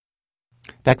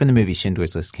Back when the movie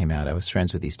Schindler's List came out, I was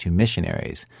friends with these two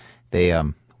missionaries. They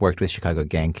worked with Chicago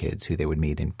gang kids who they would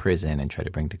meet in prison and try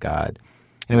to bring to God.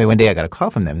 Anyway, one day I got a call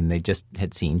from them, and they just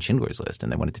had seen Schindler's List,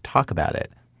 and they wanted to talk about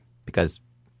it because,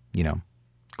 you know,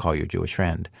 call your Jewish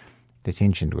friend. They'd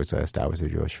seen Schindler's List. I was their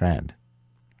Jewish friend.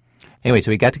 Anyway,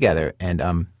 so we got together, and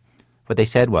what they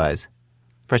said was,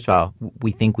 first of all,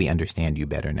 we think we understand you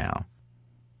better now,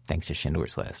 thanks to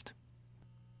Schindler's List.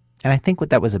 And I think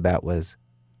what that was about was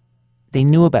they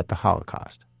knew about the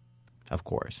Holocaust, of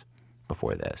course,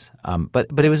 before this. But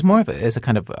it was more of as a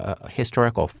kind of a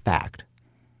historical fact,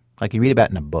 like you read about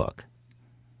in a book.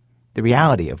 The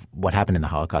reality of what happened in the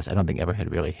Holocaust, I don't think ever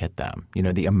had really hit them. You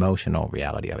know, the emotional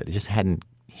reality of it. It just hadn't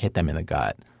hit them in the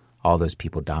gut, all those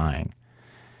people dying.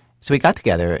 So we got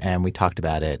together and we talked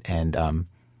about it, and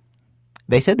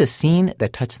they said the scene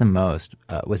that touched them most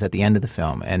was at the end of the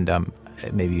film, and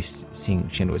maybe you've seen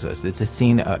Schindler's List. It's a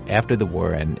scene after the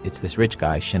war, and it's this rich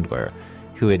guy, Schindler,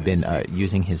 who had been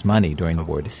using his money during the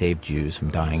war to save Jews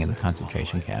from dying in the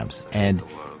concentration camps. And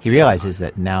he realizes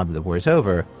that now that the war is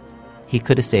over, he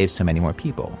could have saved so many more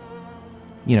people.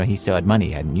 You know, he still had money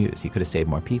he hadn't used. He could have saved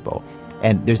more people.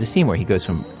 And there's a scene where he goes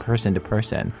from person to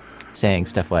person saying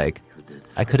stuff like,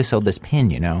 I could have sold this pin,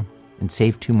 you know, and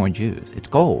saved 2 more Jews. It's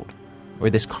gold. Or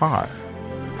this car.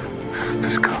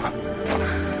 This car.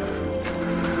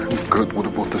 Good would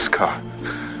have bought this car.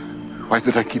 Why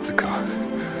did I keep the car?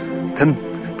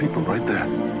 10 people right there.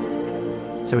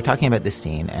 So we're talking about this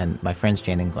scene, and my friends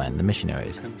Jane and Glenn, the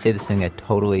missionaries, say this thing that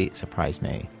totally surprised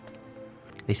me.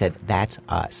 They said, that's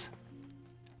us.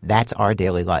 That's our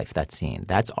daily life, that scene.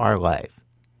 That's our life.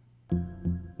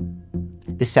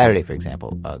 This Saturday, for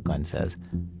example, Glenn says,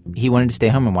 he wanted to stay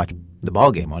home and watch the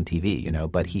ball game on TV, you know,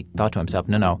 but he thought to himself,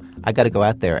 no, I got to go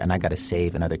out there and I got to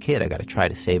save another kid. I got to try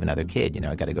to save another kid. You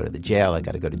know, I got to go to the jail. I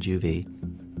got to go to juvie.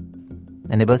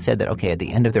 And they both said that, okay, at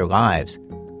the end of their lives,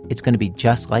 it's going to be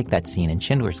just like that scene in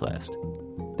Schindler's List.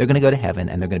 They're going to go to heaven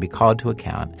and they're going to be called to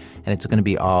account. And it's going to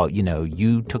be all, you know,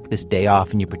 you took this day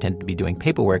off and you pretended to be doing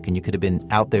paperwork and you could have been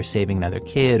out there saving another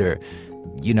kid, or,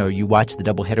 you know, you watched the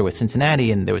doubleheader with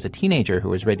Cincinnati and there was a teenager who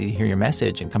was ready to hear your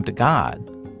message and come to God.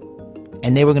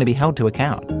 And they were going to be held to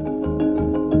account.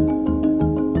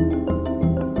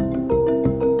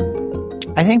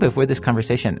 I think before this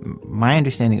conversation, my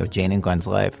understanding of Jane and Glenn's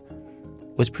life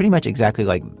was pretty much exactly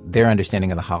like their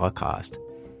understanding of the Holocaust.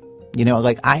 You know,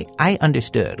 like I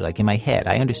understood, like in my head,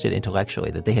 I understood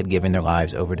intellectually that they had given their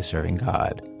lives over to serving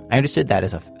God. I understood that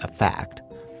as a fact.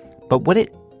 But what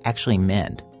it actually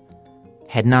meant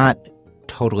had not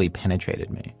totally penetrated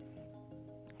me.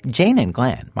 Jane and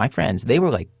Glenn, my friends, they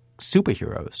were like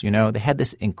superheroes, you know. They had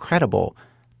this incredible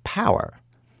power,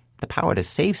 the power to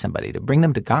save somebody, to bring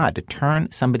them to God, to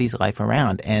turn somebody's life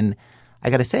around. And I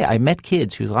got to say, I met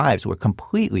kids whose lives were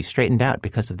completely straightened out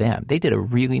because of them. They did a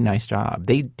really nice job.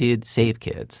 They did save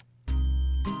kids.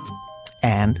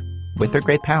 And with their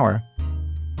great power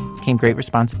came great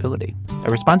responsibility, a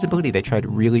responsibility they tried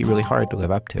really, really hard to live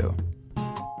up to.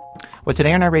 Well,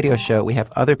 today on our radio show, we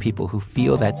have other people who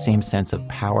feel that same sense of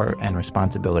power and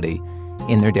responsibility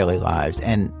in their daily lives.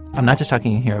 And I'm not just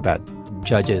talking here about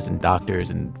judges and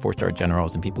doctors and 4-star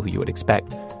generals and people who you would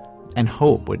expect and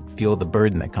hope would feel the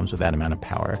burden that comes with that amount of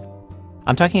power.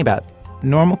 I'm talking about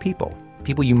normal people,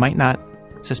 people you might not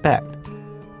suspect.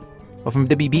 Well, from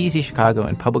WBEZ Chicago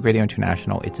and Public Radio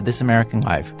International, it's This American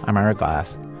Life. I'm Ira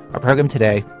Glass. Our program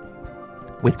today,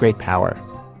 With Great Power.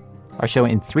 Our show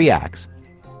in 3 acts.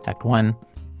 Act 1,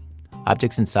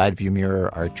 objects inside of your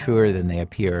mirror are truer than they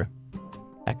appear.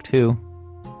 Act 2,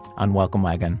 Unwelcome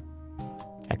Wagon.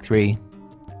 Act 3,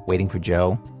 Waiting for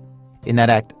Joe. In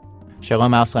that act,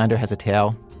 Shalom Auslander has a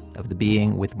tale of the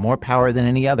being with more power than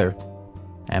any other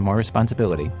and more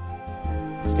responsibility.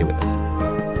 Stay with us.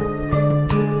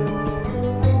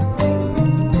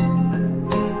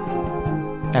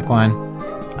 Act 1,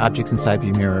 objects inside of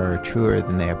your mirror are truer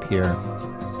than they appear.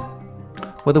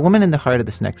 Well, the woman in the heart of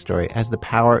this next story has the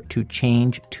power to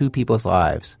change 2 people's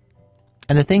lives.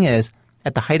 And the thing is,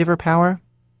 at the height of her power,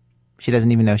 she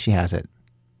doesn't even know she has it.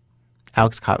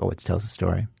 Alex Kotlowitz tells the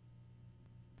story.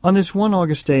 On this one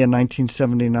August day in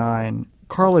 1979,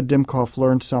 Carla Dimkoff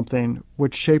learned something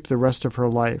which shaped the rest of her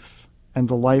life and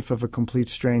the life of a complete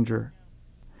stranger.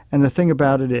 And the thing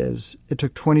about it is, it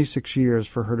took 26 years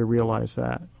for her to realize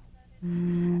that.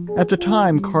 At the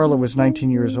time, Carla was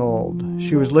 19 years old.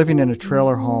 She was living in a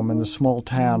trailer home in the small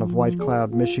town of White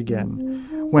Cloud,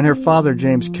 Michigan, when her father,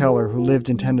 James Keller, who lived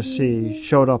in Tennessee,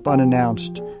 showed up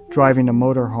unannounced, driving a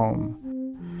motorhome.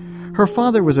 Her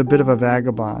father was a bit of a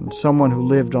vagabond, someone who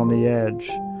lived on the edge,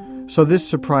 so this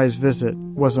surprise visit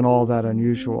wasn't all that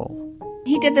unusual.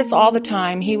 He did this all the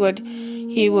time. He would,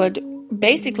 he would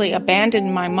basically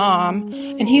abandon my mom,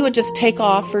 and he would just take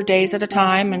off for days at a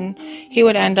time, and he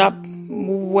would end up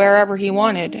wherever he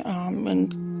wanted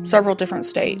in several different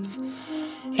states.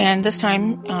 And this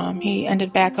time he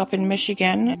ended back up in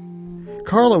Michigan.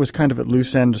 Carla was kind of at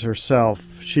loose ends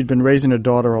herself. She'd been raising a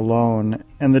daughter alone,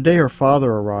 and the day her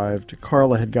father arrived,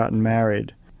 Carla had gotten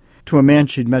married to a man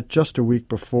she'd met just a week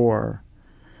before.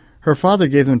 Her father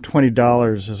gave them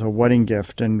 $20 as a wedding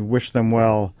gift and wished them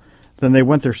well. Then they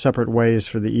went their separate ways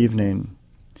for the evening.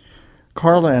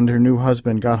 Carla and her new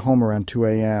husband got home around 2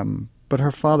 a.m., but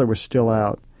her father was still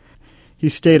out. He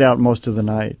stayed out most of the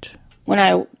night. When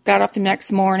I got up the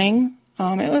next morning,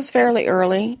 it was fairly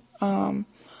early.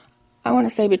 I want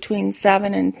to say between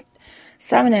 7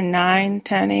 and 9,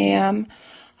 10 a.m.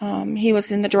 He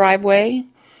was in the driveway,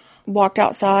 walked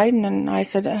outside, and then I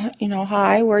said,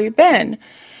 hi, where you been?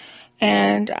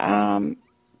 And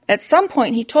at some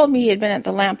point he told me he had been at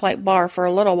the Lamplight Bar for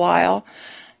a little while,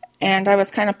 and I was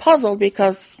kind of puzzled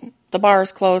because the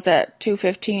bars closed at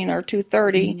 2:15 or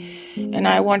 2:30, and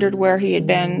I wondered where he had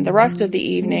been the rest of the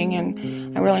evening,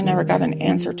 and I really never got an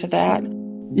answer to that.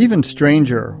 Even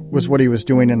stranger was what he was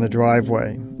doing in the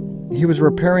driveway. He was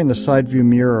repairing the side view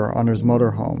mirror on his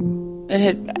motorhome. It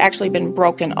had actually been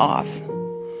broken off,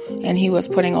 and he was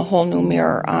putting a whole new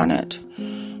mirror on it.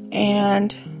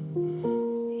 And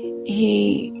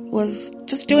he was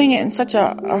just doing it in such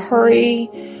a hurry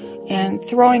and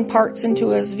throwing parts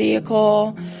into his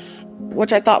vehicle,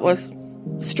 which I thought was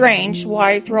strange.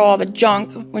 Why throw all the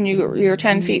junk when you're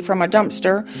 10 feet from a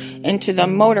dumpster into the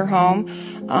motorhome?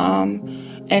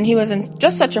 And he was in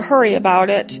just such a hurry about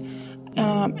it.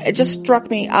 It just struck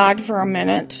me odd for a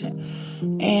minute.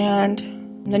 And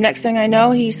the next thing I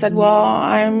know, he said, well,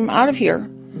 I'm out of here.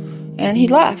 And he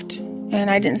left. And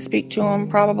I didn't speak to him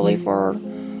probably for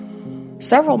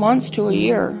several months to a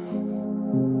year.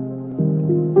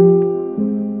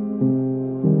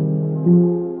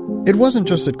 It wasn't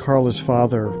just that Carla's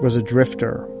father was a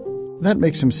drifter. That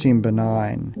makes him seem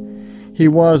benign. He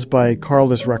was, by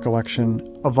Carla's recollection,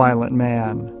 a violent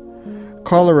man.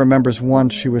 Carla remembers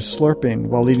once she was slurping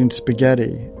while eating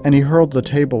spaghetti, and he hurled the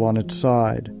table on its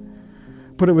side.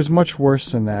 But it was much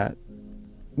worse than that.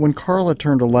 When Carla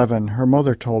turned 11, her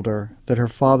mother told her that her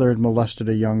father had molested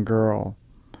a young girl.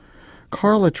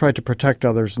 Carla tried to protect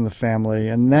others in the family,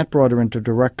 and that brought her into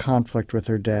direct conflict with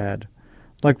her dad,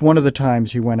 like one of the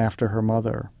times he went after her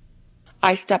mother.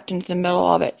 I stepped into the middle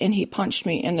of it, and he punched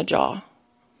me in the jaw.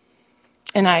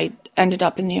 And I ended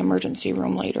up in the emergency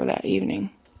room later that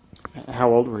evening.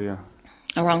 How old were you?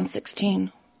 Around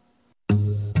 16.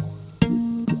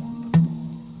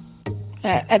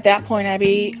 At that point,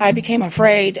 I became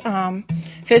afraid,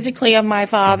 physically of my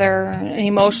father and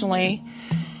emotionally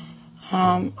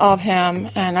of him,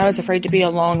 and I was afraid to be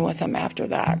alone with him after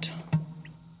that.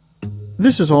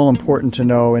 This is all important to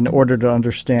know in order to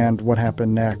understand what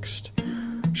happened next.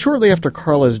 Shortly after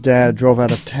Carla's dad drove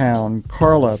out of town,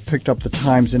 Carla picked up the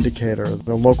Times Indicator,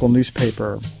 the local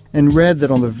newspaper, and read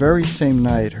that on the very same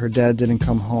night her dad didn't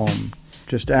come home.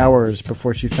 Just hours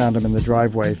before she found him in the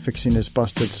driveway fixing his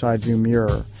busted side view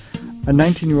mirror, a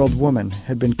 19-year-old woman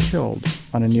had been killed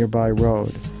on a nearby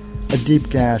road, a deep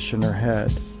gash in her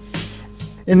head.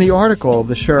 In the article,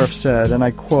 the sheriff said, and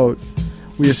I quote,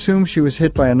 "We assume she was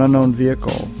hit by an unknown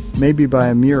vehicle, maybe by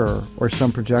a mirror or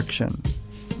some projection."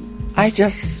 I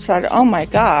just said, oh my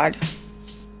God.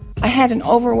 I had an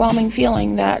overwhelming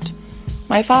feeling that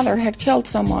my father had killed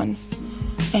someone.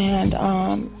 And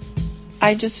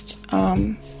I just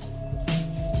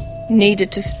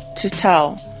needed to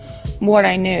tell what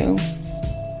I knew.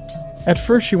 At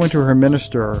first she went to her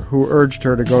minister, who urged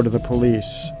her to go to the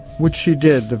police, which she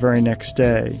did the very next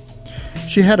day.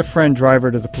 She had a friend drive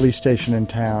her to the police station in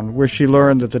town, where she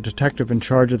learned that the detective in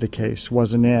charge of the case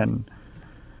wasn't in.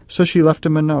 So she left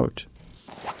him a note.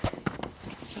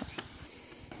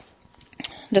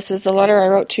 This is the letter I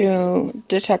wrote to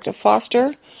Detective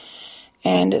Foster,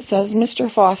 and it says,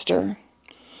 Mr. Foster,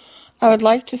 I would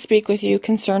like to speak with you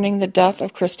concerning the death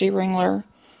of Christy Ringler.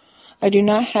 I do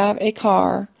not have a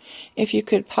car. If you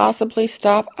could possibly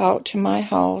stop out to my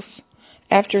house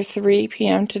after 3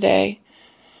 p.m. today,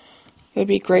 it would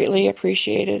be greatly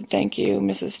appreciated. Thank you,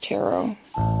 Mrs. Tarot.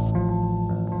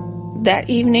 That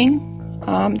evening,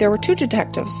 there were 2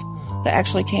 detectives that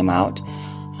actually came out.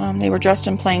 They were dressed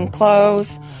in plain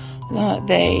clothes.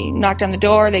 They knocked on the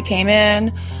door. They came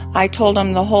in. I told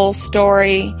them the whole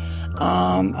story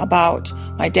about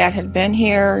my dad had been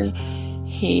here.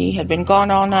 He had been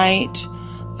gone all night.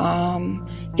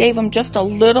 Gave them just a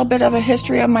little bit of a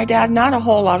history of my dad, not a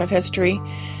whole lot of history.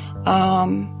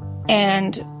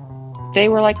 And they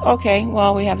were like, okay,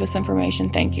 well, we have this information.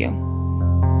 Thank you.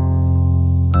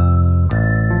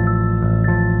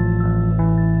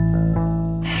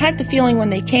 had the feeling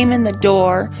when they came in the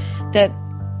door that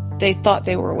they thought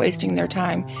they were wasting their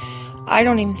time. I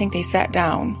don't even think they sat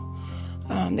down.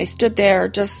 They stood there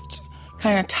just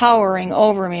kind of towering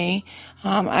over me.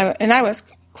 I was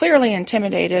clearly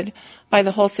intimidated by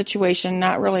the whole situation,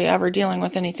 not really ever dealing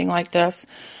with anything like this.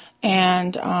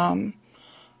 And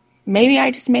maybe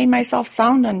I just made myself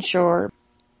sound unsure.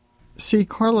 See,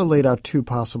 Carla laid out two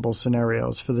possible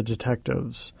scenarios for the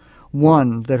detectives.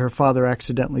 One, that her father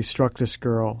accidentally struck this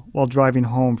girl while driving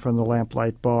home from the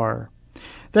Lamplight bar.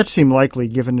 That seemed likely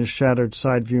given his shattered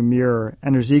side view mirror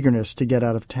and his eagerness to get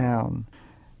out of town.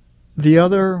 The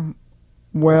other,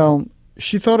 well,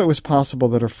 she thought it was possible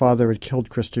that her father had killed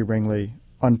Christy Ringley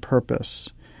on purpose,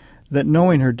 that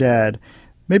knowing her dad,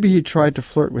 maybe he tried to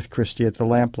flirt with Christy at the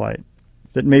Lamplight,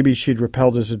 that maybe she'd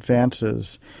repelled his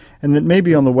advances, and that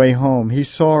maybe on the way home he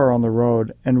saw her on the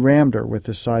road and rammed her with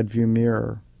his side view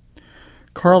mirror.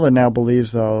 Carla now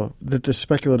believes, though, that this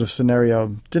speculative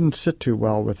scenario didn't sit too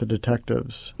well with the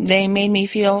detectives. They made me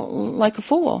feel like a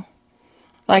fool,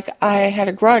 like I had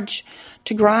a grudge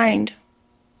to grind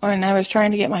when I was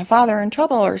trying to get my father in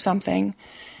trouble or something.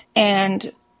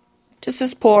 And just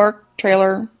this poor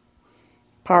trailer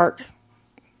park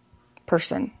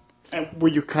person. And were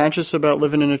you conscious about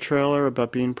living in a trailer,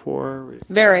 about being poor?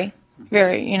 Very,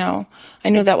 very, I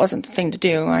knew that wasn't the thing to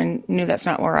do. I knew that's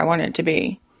not where I wanted to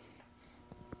be.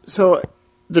 So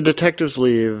the detectives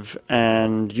leave,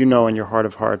 and you know in your heart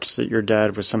of hearts that your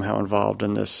dad was somehow involved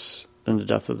in the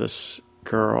death of this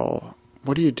girl.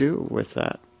 What do you do with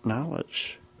that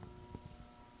knowledge?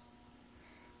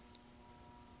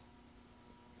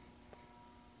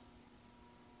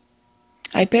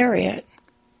 I bury it.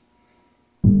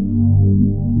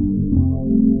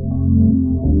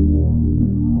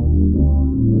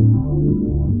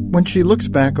 When she looks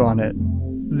back on it,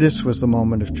 this was the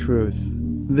moment of truth.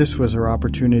 This was her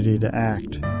opportunity to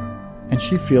act. And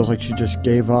she feels like she just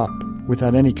gave up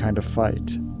without any kind of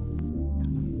fight.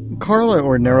 Carla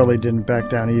ordinarily didn't back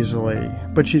down easily,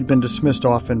 but she'd been dismissed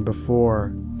often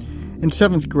before. In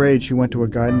 7th grade, she went to a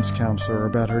guidance counselor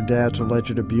about her dad's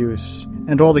alleged abuse,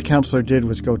 and all the counselor did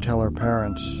was go tell her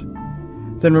parents.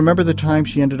 Then remember the time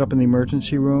she ended up in the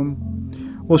emergency room?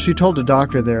 Well, she told the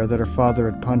doctor there that her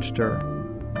father had punched her.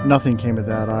 Nothing came of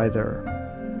that either.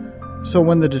 So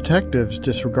when the detectives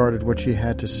disregarded what she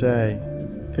had to say,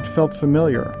 it felt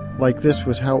familiar, like this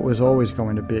was how it was always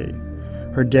going to be.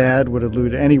 Her dad would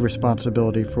elude any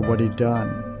responsibility for what he'd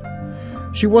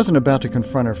done. She wasn't about to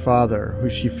confront her father, who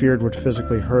she feared would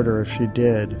physically hurt her if she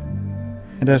did.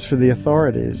 And as for the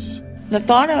authorities... The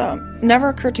thought never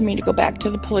occurred to me to go back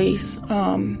to the police.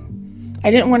 I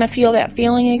didn't want to feel that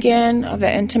feeling again, of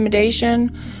that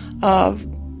intimidation, of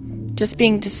just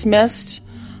being dismissed.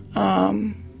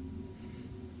 And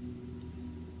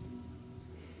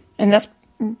that's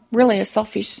really a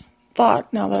selfish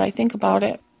thought now that I think about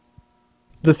it.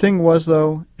 The thing was,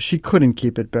 though, she couldn't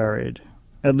keep it buried,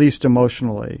 at least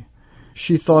emotionally.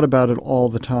 She thought about it all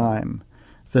the time,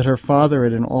 that her father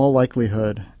had in all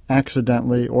likelihood,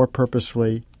 accidentally or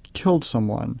purposefully, killed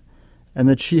someone, and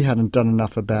that she hadn't done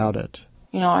enough about it.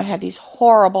 I had these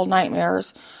horrible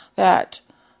nightmares that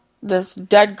this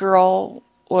dead girl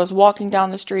was walking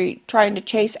down the street trying to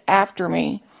chase after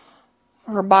me.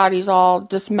 Her body's all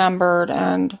dismembered,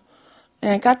 and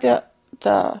I got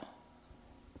the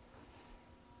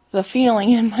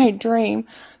feeling in my dream,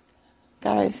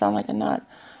 God, I sound like a nut,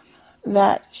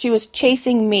 that she was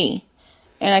chasing me,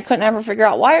 and I couldn't ever figure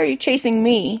out, why are you chasing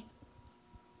me?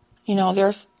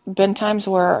 There's been times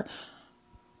where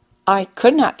I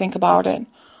could not think about it,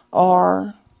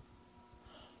 or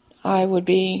I would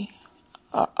be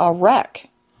a wreck.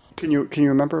 Can you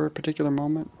remember a particular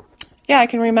moment? Yeah, I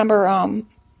can remember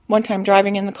one time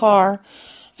driving in the car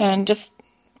and just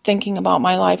thinking about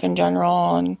my life in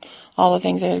general and all the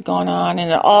things that had gone on, and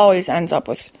it always ends up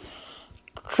with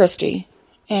Christy.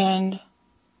 And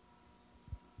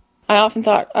I often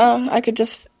thought, I could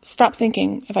just stop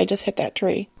thinking if I just hit that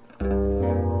tree.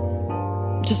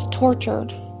 Just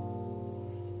tortured.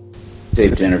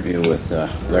 Taped interview with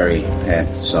Larry Pat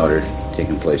Souter,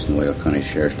 taking place in Whale County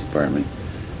Sheriff's Department.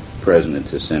 Present at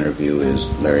this interview is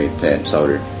Larry Pat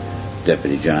Souter,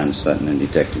 Deputy John Sutton, and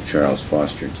Detective Charles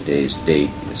Foster. Today's date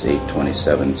is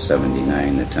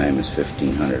 8/27/79. The time is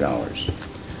 1500 hours.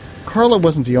 Carla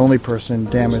wasn't the only person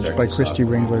damaged by Christy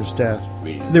Ringler's death.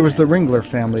 There was the Ringler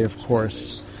family, of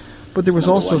course. But there was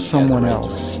also someone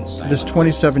else, this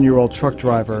 27-year-old truck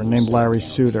driver named Larry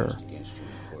Souter.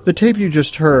 The tape you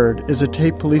just heard is a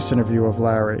taped police interview of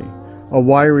Larry, a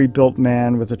wiry-built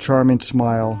man with a charming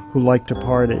smile who liked to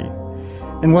party.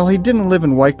 And while he didn't live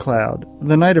in White Cloud,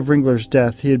 the night of Ringler's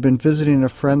death he had been visiting a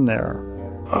friend there,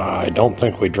 I don't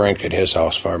think we drank at his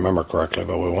house, if I remember correctly,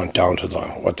 but we went down to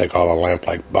what they call a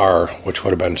lamplight bar, which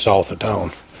would have been south of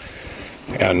town.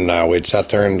 And we'd sat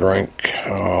there and drink,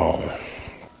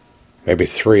 maybe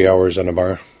 3 hours in a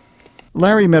bar.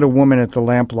 Larry met a woman at the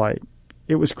lamplight.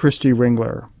 It was Christy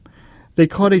Ringler. They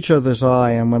caught each other's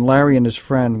eye, and when Larry and his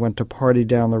friend went to party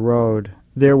down the road,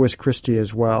 there was Christy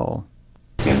as well.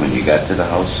 And when you got to the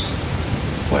house,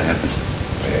 what happened?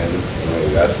 And when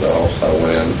we got to the house, I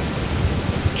went in,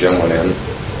 Jim went in,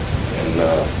 and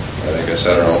I think I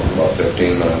sat around for about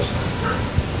 15 minutes.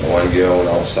 One girl went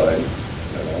outside,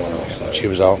 and I went outside. She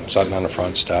was out sitting on the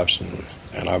front steps,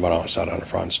 and I went out and sat on the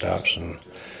front steps, and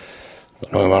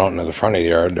when we went out into the front of the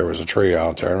yard, there was a tree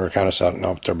out there, and we were kind of sitting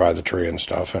up there by the tree and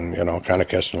stuff, and, kind of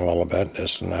kissing a little bit,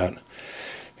 this and that.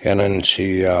 And then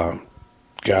she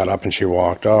got up and she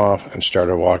walked off and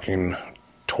started walking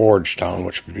towards town,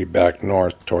 which would be back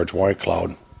north towards White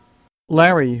Cloud.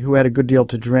 Larry, who had a good deal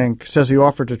to drink, says he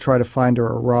offered to try to find her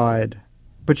a ride,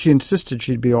 but she insisted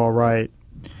she'd be all right.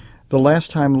 The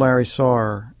last time Larry saw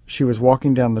her, she was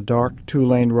walking down the dark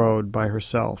 2-lane road by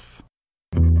herself.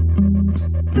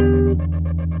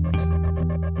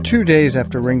 2 days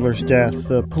after Ringler's death,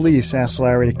 the police asked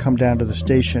Larry to come down to the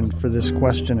station for this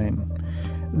questioning.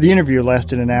 The interview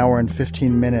lasted an hour and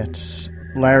 15 minutes.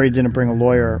 Larry didn't bring a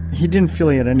lawyer. He didn't feel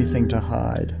he had anything to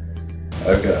hide.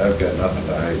 I've got nothing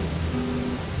to hide.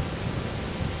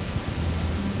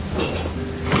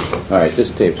 All right,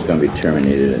 this tape's going to be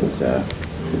terminated at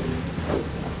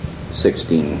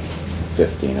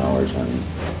 16:15 hours on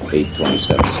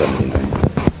 8/27/79.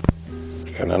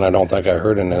 And then I don't think I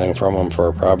heard anything from him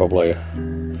for probably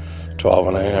 12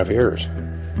 and a half years.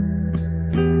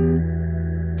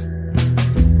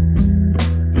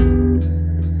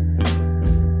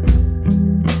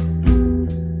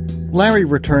 Larry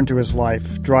returned to his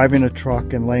life, driving a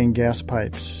truck and laying gas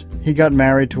pipes. He got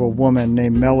married to a woman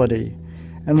named Melody,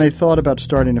 and they thought about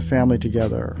starting a family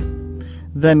together.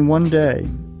 Then one day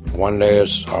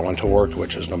I went to work,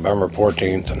 which is November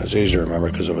 14th, and it's easy to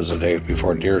remember because it was the day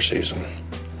before deer season.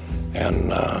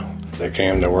 And they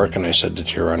came to work and they said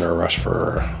that you're under arrest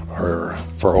for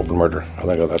open murder. I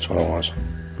think that's what it was.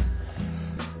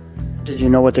 Did you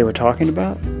know what they were talking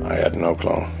about? I had no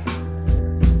clue.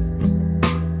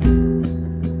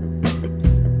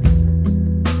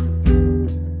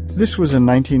 This was in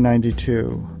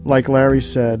 1992, like Larry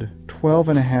said, 12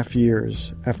 and a half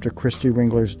years after Christy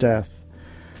Ringler's death.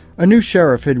 A new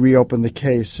sheriff had reopened the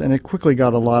case, and it quickly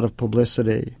got a lot of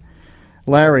publicity.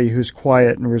 Larry, who's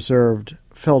quiet and reserved,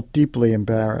 felt deeply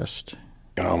embarrassed.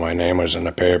 My name was in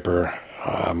the paper.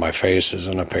 My face is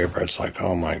in the paper. It's like,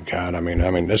 oh my God. I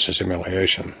mean, this is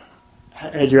humiliation.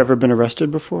 Had you ever been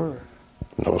arrested before?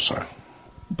 No, sir.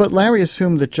 But Larry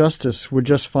assumed that justice would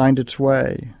just find its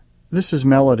way. This is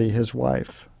Melody, his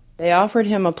wife. They offered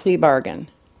him a plea bargain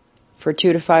for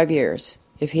 2 to 5 years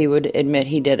if he would admit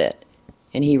he did it.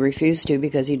 And he refused to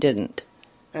because he didn't.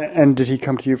 And did he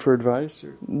come to you for advice?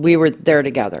 Or? We were there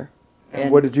together.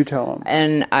 And what did you tell him?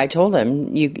 And I told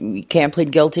him, you can't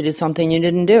plead guilty to something you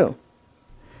didn't do.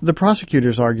 The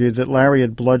prosecutors argued that Larry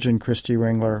had bludgeoned Christy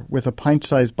Ringler with a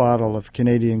pint-sized bottle of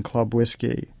Canadian Club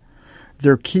whiskey.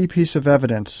 Their key piece of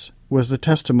evidence was the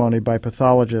testimony by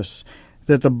pathologists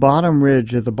that the bottom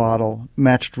ridge of the bottle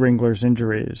matched Ringler's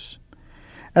injuries.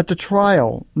 At the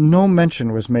trial, no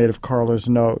mention was made of Carla's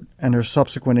note and her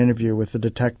subsequent interview with the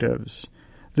detectives.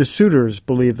 The suitors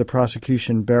believed the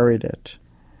prosecution buried it.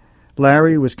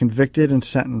 Larry was convicted and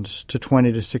sentenced to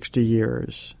 20 to 60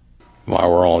 years. My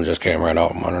world just came right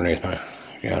out from underneath me.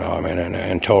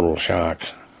 In total shock.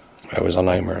 It was a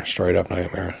nightmare, straight up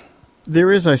nightmare.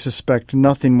 There is, I suspect,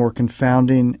 nothing more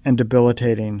confounding and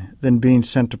debilitating than being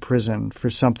sent to prison for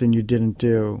something you didn't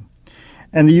do.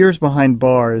 And the years behind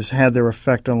bars had their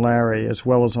effect on Larry as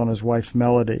well as on his wife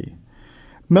Melody.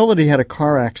 Melody had a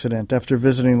car accident after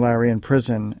visiting Larry in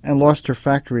prison and lost her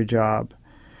factory job.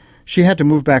 She had to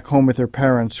move back home with her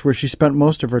parents, where she spent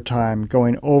most of her time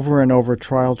going over and over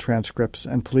trial transcripts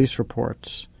and police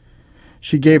reports.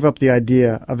 She gave up the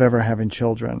idea of ever having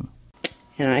children.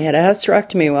 And I had a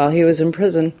hysterectomy while he was in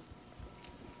prison.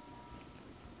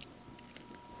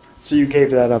 So you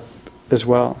gave that up as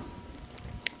well?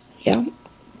 Yeah.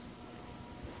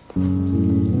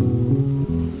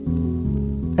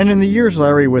 And in the years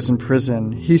Larry was in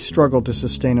prison, he struggled to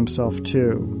sustain himself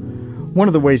too. One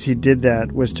of the ways he did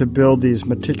that was to build these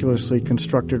meticulously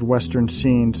constructed Western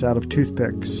scenes out of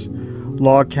toothpicks.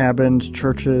 Log cabins,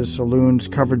 churches, saloons,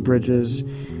 covered bridges.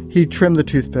 He trimmed the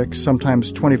toothpicks,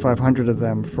 sometimes 2,500 of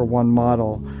them for one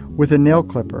model, with a nail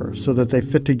clipper so that they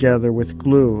fit together with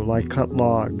glue like cut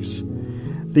logs.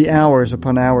 The hours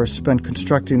upon hours spent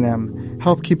constructing them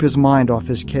helped keep his mind off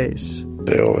his case.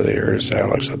 Over the years,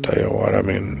 Alex, I'll tell you what, I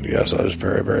mean, yes, I was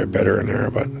very, very bitter in there,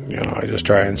 but, I just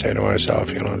try and say to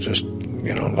myself, just,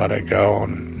 let it go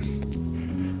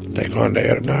and take one day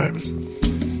at a time.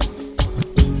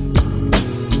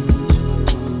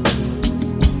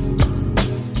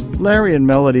 Larry and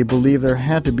Melody believe there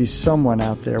had to be someone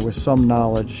out there with some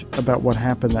knowledge about what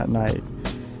happened that night.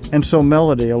 And so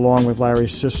Melody, along with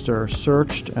Larry's sister,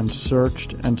 searched and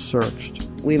searched and searched.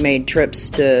 We made trips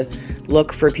to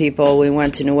look for people. We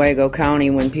went to Newaygo County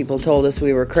when people told us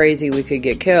we were crazy, we could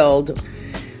get killed.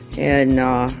 And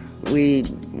we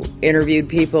interviewed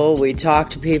people, we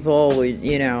talked to people, we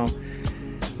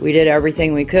did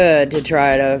everything we could to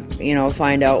try to,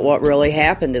 find out what really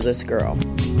happened to this girl.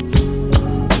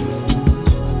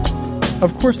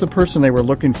 Of course, the person they were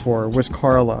looking for was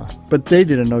Carla, but they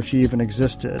didn't know she even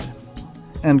existed.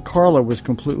 And Carla was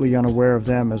completely unaware of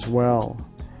them as well.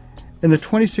 In the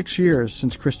 26 years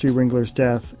since Christy Ringler's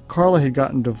death, Carla had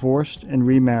gotten divorced and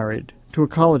remarried to a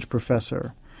college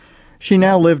professor. She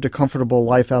now lived a comfortable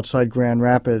life outside Grand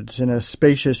Rapids in a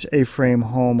spacious A-frame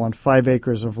home on 5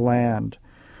 acres of land.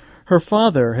 Her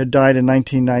father had died in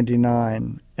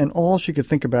 1999, and all she could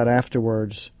think about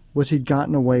afterwards was he'd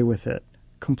gotten away with it.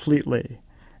 Completely,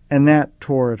 and that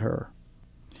tore at her.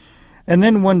 And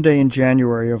then one day in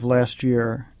January of last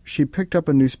year, she picked up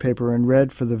a newspaper and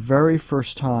read for the very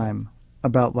first time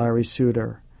about Larry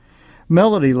Suter.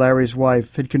 Melody, Larry's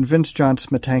wife, had convinced John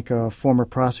Smetanka, a former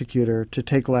prosecutor, to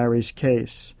take Larry's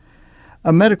case.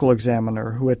 A medical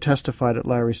examiner who had testified at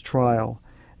Larry's trial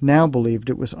now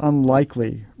believed it was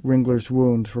unlikely Ringler's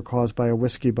wounds were caused by a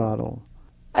whiskey bottle.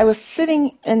 I was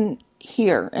sitting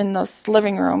here in this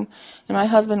living room, and my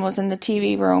husband was in the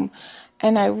TV room,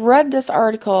 and I read this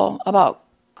article about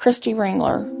Christy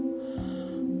Ringler,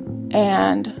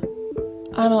 and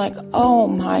I'm like, oh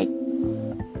my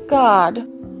God,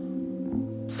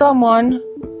 someone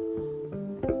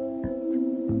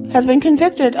has been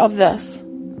convicted of this.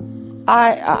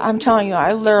 I'm telling you,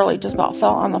 I literally just about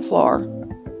fell on the floor.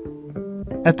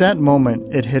 At that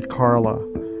moment, it hit Carla.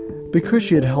 Because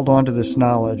she had held on to this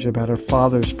knowledge about her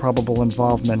father's probable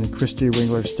involvement in Christy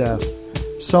Ringler's death,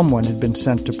 someone had been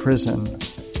sent to prison.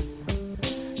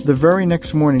 The very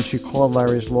next morning, she called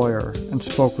Larry's lawyer and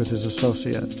spoke with his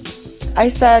associate. I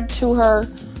said to her,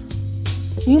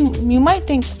 you might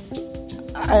think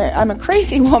I'm a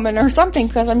crazy woman or something,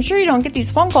 because I'm sure you don't get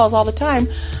these phone calls all the time,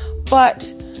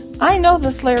 but I know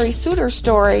this Larry Suter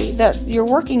story that you're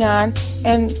working on,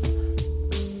 and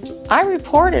I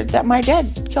reported that my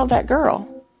dad killed that girl.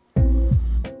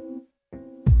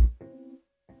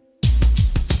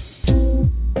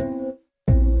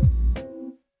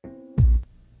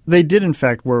 They did in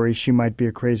fact worry she might be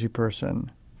a crazy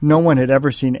person. No one had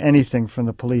ever seen anything from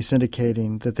the police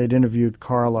indicating that they'd interviewed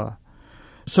Carla.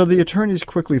 So the attorneys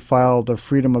quickly filed a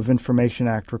Freedom of Information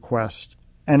Act request,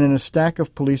 and in a stack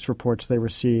of police reports they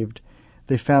received,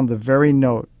 they found the very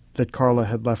note that Carla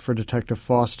had left for Detective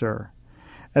Foster,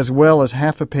 as well as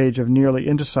half a page of nearly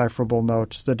indecipherable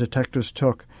notes the detectives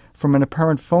took from an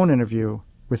apparent phone interview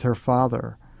with her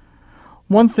father.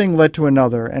 One thing led to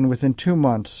another, and within 2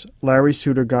 months, Larry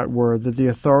Suter got word that the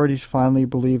authorities finally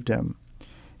believed him.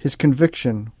 His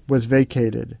conviction was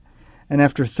vacated, and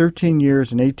after 13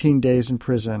 years and 18 days in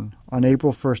prison, on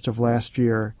April 1st of last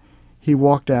year, he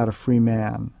walked out a free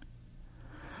man.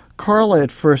 Carla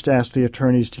at first asked the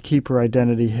attorneys to keep her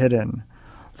identity hidden,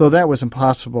 though that was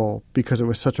impossible because it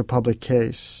was such a public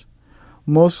case.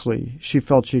 Mostly, she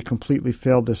felt she had completely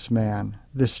failed this man,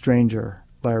 this stranger,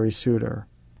 Larry Suter.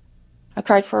 I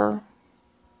cried for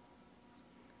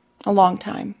a long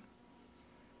time.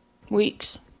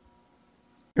 Weeks.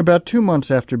 About 2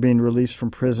 months after being released from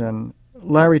prison,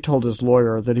 Larry told his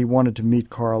lawyer that he wanted to meet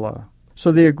Carla. So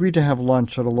they agreed to have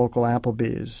lunch at a local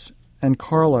Applebee's, and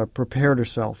Carla prepared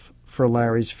herself for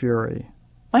Larry's fury.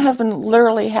 My husband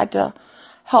literally had to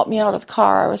help me out of the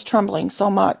car. I was trembling so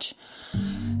much.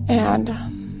 And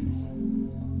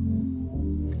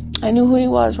I knew who he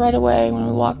was right away when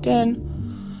we walked in.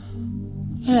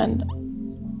 And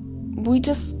we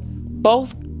just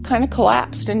both kind of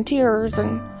collapsed in tears.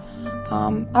 And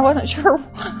I wasn't sure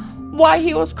why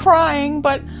he was crying,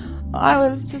 but I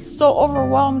was just so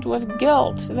overwhelmed with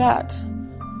guilt that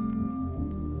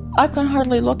I couldn't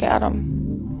hardly look at him.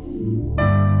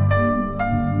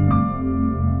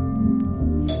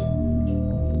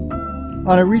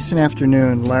 On a recent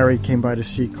afternoon, Larry came by to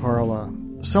see Carla.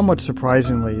 Somewhat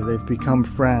surprisingly, they've become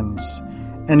friends,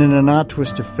 and in an odd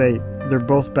twist of fate, they're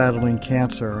both battling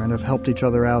cancer and have helped each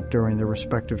other out during their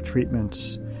respective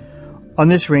treatments. On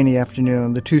this rainy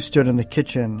afternoon, the two stood in the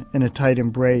kitchen in a tight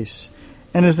embrace,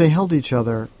 and as they held each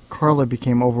other, Carla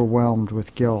became overwhelmed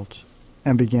with guilt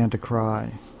and began to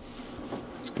cry.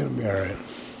 It's going to be all right.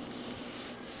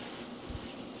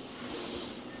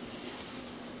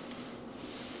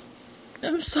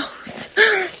 I'm so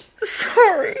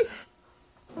sorry.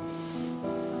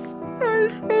 I'm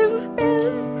so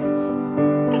sorry.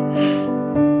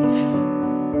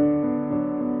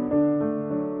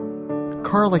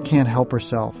 Carla can't help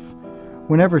herself.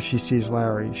 Whenever she sees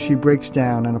Larry, she breaks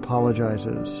down and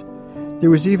apologizes. There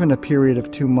was even a period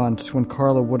of 2 months when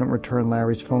Carla wouldn't return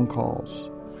Larry's phone calls.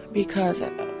 Because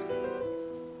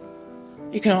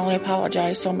you can only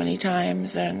apologize so many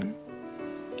times, and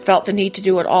felt the need to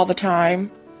do it all the time.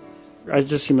 It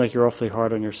just seemed like you're awfully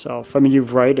hard on yourself. I mean,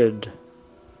 you've righted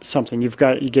something. You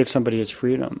gave somebody his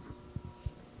freedom.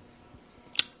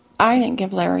 I didn't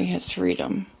give Larry his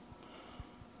freedom.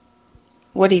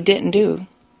 What he didn't do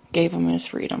gave him his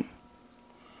freedom.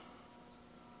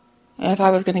 If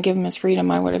I was going to give him his freedom,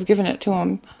 I would have given it to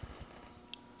him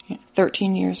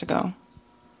 13 years ago.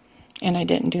 And I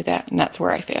didn't do that, and that's where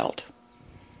I failed.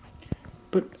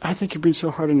 But I think you're being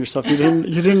so hard on yourself. You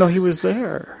didn't know he was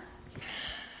there.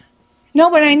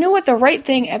 No, but I knew what the right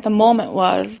thing at the moment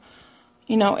was.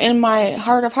 You know, in my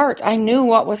heart of hearts, I knew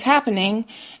what was happening,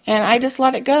 and I just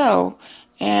let it go.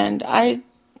 And I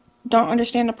don't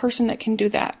understand a person that can do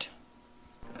that.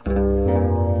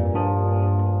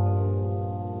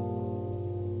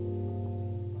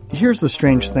 Here's the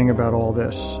strange thing about all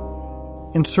this.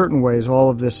 In certain ways, all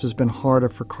of this has been harder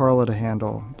for Carla to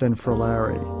handle than for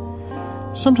Larry.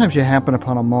 Sometimes you happen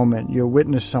upon a moment, you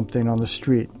witness something on the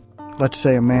street. Let's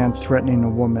say a man threatening a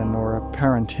woman or a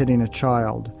parent hitting a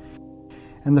child.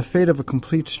 And the fate of a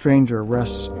complete stranger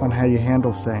rests on how you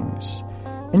handle things.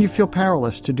 And you feel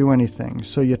powerless to do anything,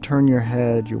 so you turn your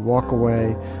head, you walk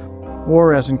away,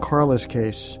 or as in Carla's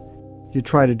case, you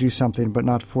try to do something but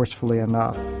not forcefully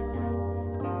enough.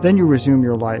 Then you resume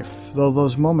your life, though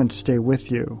those moments stay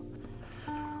with you.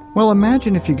 Well,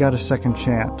 imagine if you got a second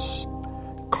chance.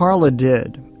 Carla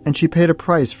did, and she paid a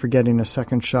price for getting a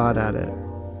second shot at it.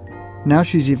 Now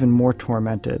she's even more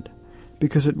tormented,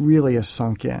 because it really has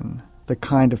sunk in, the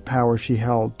kind of power she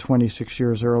held 26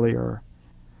 years earlier.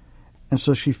 And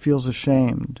so she feels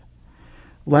ashamed.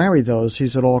 Larry, though,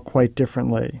 sees it all quite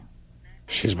differently.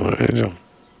 She's my angel.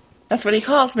 That's what he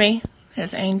calls me,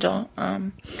 his angel.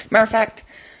 Matter of fact,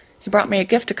 he brought me a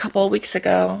gift a couple of weeks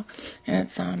ago, and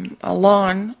it's a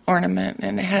lawn ornament,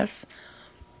 and it has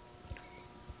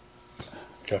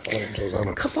a couple angels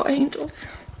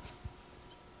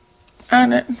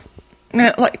on it, and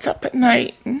it lights up at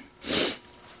night. And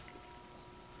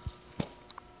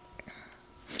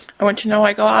I want you to know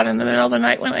I go out in the middle of the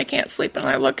night when I can't sleep and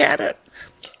I look at it.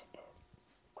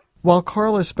 While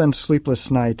Carla spends sleepless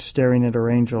nights staring at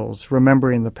her angels,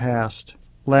 remembering the past,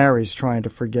 Larry's trying to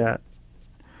forget.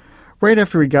 Right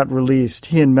after he got released,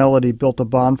 he and Melody built a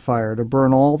bonfire to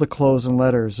burn all the clothes and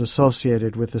letters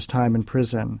associated with his time in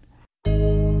prison.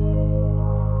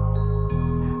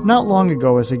 Not long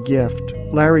ago, as a gift,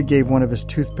 Larry gave one of his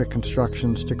toothpick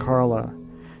constructions to Carla.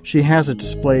 She has it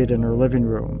displayed in her living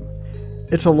room.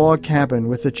 It's a log cabin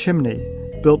with a chimney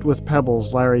built with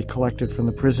pebbles Larry collected from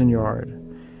the prison yard.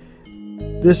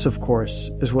 This, of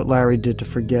course, is what Larry did to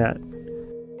forget.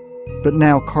 But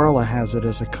now Carla has it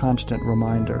as a constant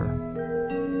reminder.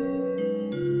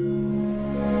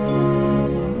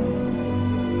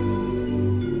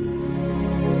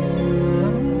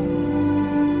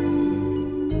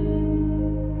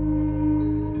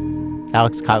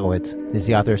 Alex Kotlowitz is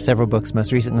the author of several books,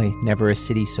 most recently, Never a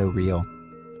City So Real.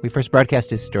 We first broadcast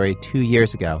his story 2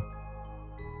 years ago.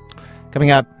 Coming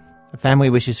up, a family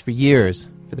wishes for years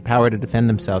for the power to defend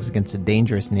themselves against a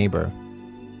dangerous neighbor.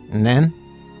 And then,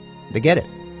 they get it.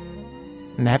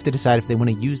 And they have to decide if they want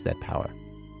to use that power.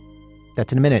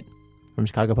 That's in a minute from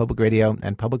Chicago Public Radio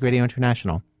and Public Radio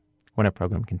International when our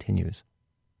program continues.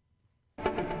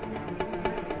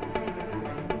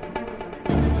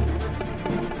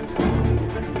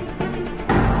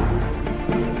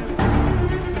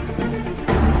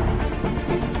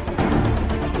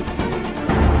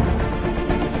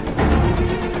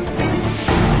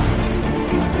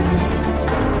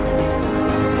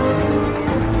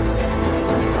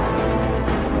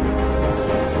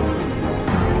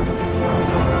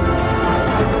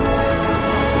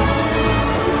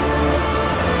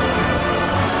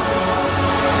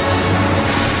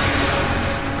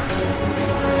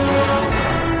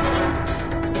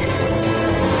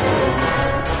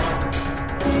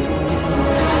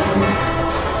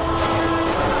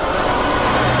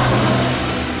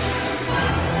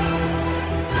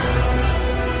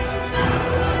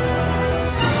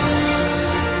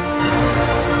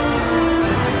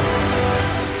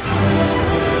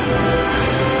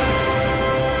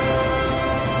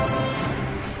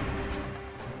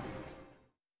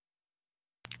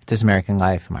 This is American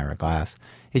Life. I'm Ira Glass.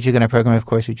 Each week on our program, of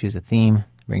course, we choose a theme,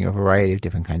 bring you a variety of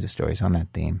different kinds of stories on that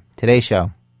theme. Today's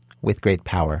show, With Great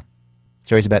Power.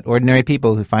 Stories about ordinary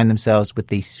people who find themselves with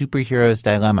the superhero's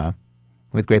dilemma.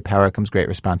 With great power comes great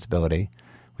responsibility.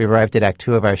 We've arrived at Act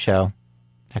 2 of our show.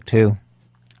 Act 2,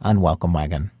 Unwelcome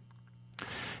Wagon.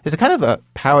 There's a kind of a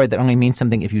power that only means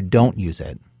something if you don't use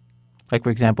it. Like, for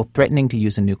example, threatening to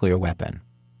use a nuclear weapon.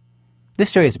 This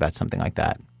story is about something like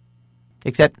that.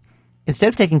 Except, instead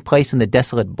of taking place on the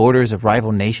desolate borders of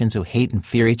rival nations who hate and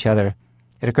fear each other,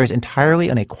 it occurs entirely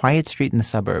on a quiet street in the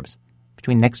suburbs,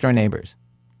 between next-door neighbors.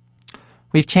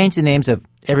 We've changed the names of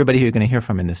everybody who you're going to hear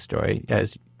from in this story.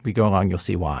 As we go along, you'll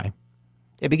see why.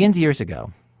 It begins years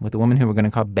ago with a woman who we're going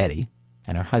to call Betty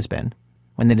and her husband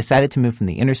when they decided to move from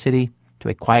the inner city to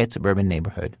a quiet suburban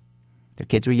neighborhood. Their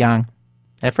kids were young.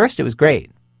 At first, it was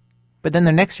great. But then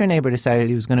their next-door neighbor decided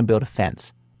he was going to build a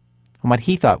fence on what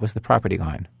he thought was the property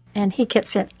line. And he kept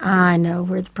saying, I know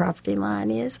where the property line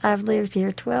is. I've lived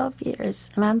here 12 years,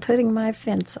 and I'm putting my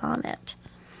fence on it.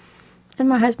 And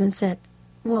my husband said,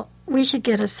 well, we should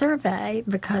get a survey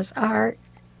because our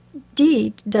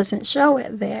deed doesn't show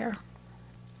it there.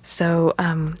 So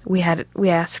we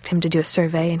asked him to do a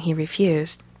survey, and he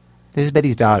refused. This is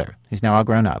Betty's daughter, who's now all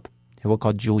grown up, who we'll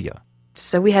call Julia.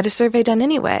 So we had a survey done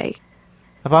anyway.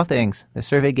 Of all things, the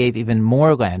survey gave even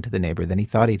more land to the neighbor than he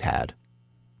thought he'd had,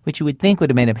 which you would think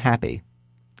would have made him happy.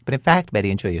 But in fact,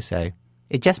 Betty and Julia say,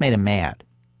 it just made him mad,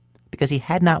 because he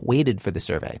had not waited for the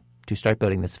survey to start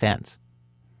building this fence.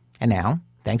 And now,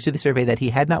 thanks to the survey that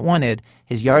he had not wanted,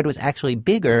 his yard was actually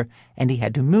bigger, and he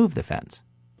had to move the fence.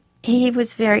 He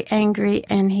was very angry,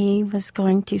 and he was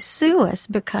going to sue us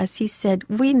because he said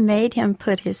we made him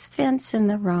put his fence in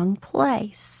the wrong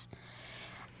place.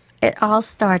 It all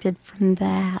started from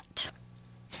that.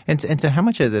 And so how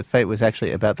much of the fight was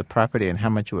actually about the property, and how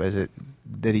much was it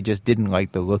that he just didn't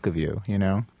like the look of you, you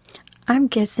know? I'm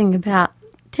guessing about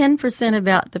 10%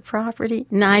 about the property,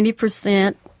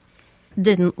 90%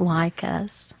 didn't like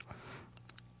us.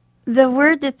 The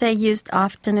word that they used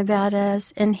often about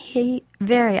us, and he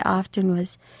very often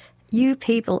was, you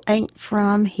people ain't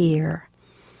from here.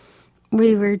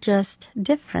 We were just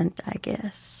different, I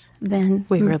guess, than...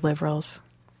 We were liberals.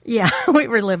 Yeah, we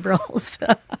were liberals.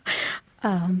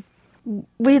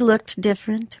 We looked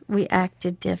different. We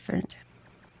acted different.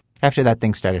 After that,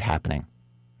 things started happening.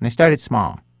 And they started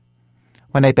small.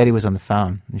 One night, Betty was on the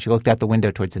phone, and she looked out the window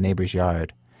towards the neighbor's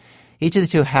yard. Each of the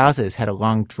two houses had a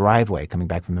long driveway coming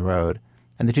back from the road,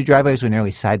 and the two driveways were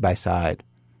nearly side by side.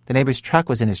 The neighbor's truck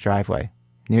was in his driveway,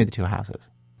 near the two houses.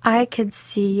 I could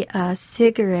see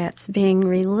cigarettes being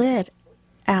relit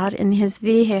out in his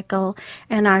vehicle,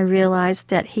 and I realized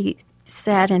that he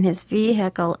sat in his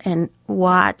vehicle and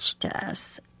watched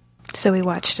us. So he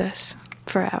watched us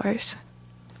for hours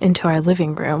into our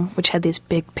living room, which had these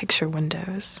big picture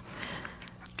windows.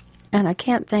 And I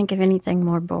can't think of anything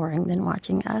more boring than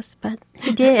watching us, but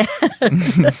he did.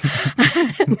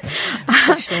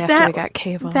 Especially after we got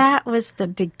cable. That was the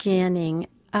beginning.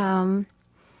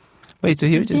 Wait, so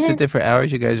he would just sit there for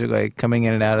hours? You guys are like coming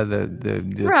in and out of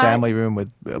the Right. family room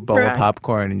with a bowl Right. of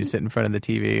popcorn, and you sit in front of the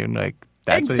TV, and like,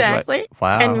 that's Exactly. what he's like.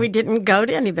 Wow. And we didn't go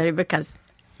to anybody because,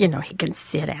 you know, he can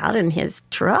sit out in his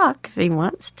truck if he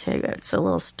wants to. It's a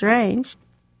little strange.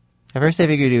 At first I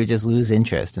figured he would just lose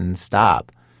interest and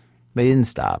stop. But he didn't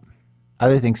stop.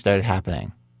 Other things started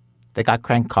happening. They got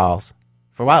crank calls.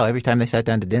 For a while, every time they sat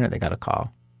down to dinner, they got a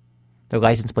call. Their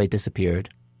license plate disappeared.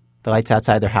 The lights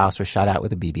outside their house were shot out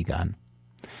with a BB gun.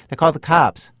 They called the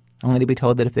cops, only to be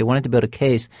told that if they wanted to build a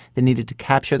case, they needed to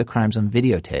capture the crimes on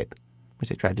videotape, which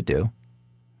they tried to do.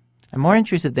 And more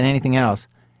intrusive than anything else,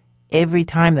 every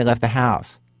time they left the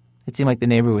house, it seemed like the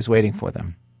neighbor was waiting for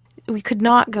them. We could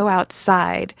not go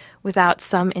outside without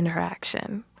some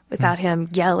interaction, without him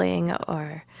yelling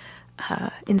or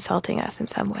insulting us in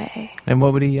some way. And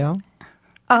what would he yell?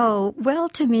 Oh, well,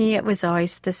 to me, it was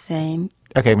always the same.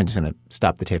 Okay, I'm just going to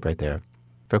stop the tape right there.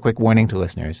 For a quick warning to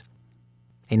listeners,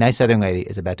 a nice Southern lady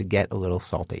is about to get a little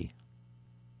salty.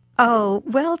 Oh,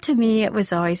 well, to me, it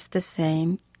was always the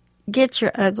same. Get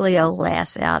your ugly old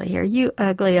ass out of here, you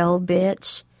ugly old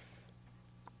bitch.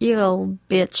 You old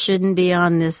bitch shouldn't be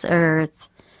on this earth.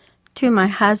 To my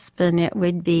husband, it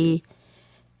would be,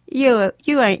 you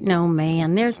ain't no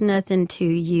man. There's nothing to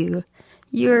you.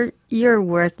 You're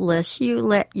worthless. You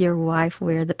let your wife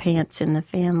wear the pants in the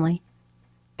family.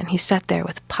 And he sat there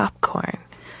with popcorn,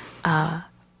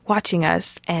 watching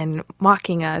us and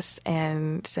mocking us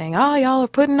and saying, oh, y'all are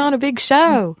putting on a big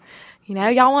show. You know,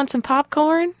 y'all want some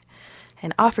popcorn?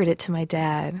 And offered it to my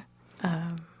dad.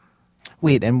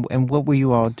 Wait, and what were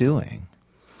you all doing?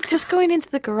 Just going into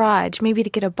the garage, maybe to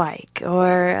get a bike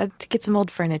or to get some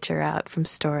old furniture out from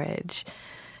storage.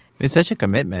 It's such a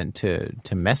commitment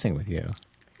to messing with you.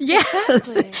 Yes,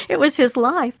 Exactly. it was his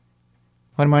life.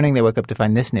 One morning they woke up to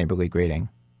find this neighborly greeting.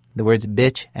 The words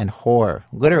bitch and whore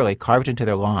literally carved into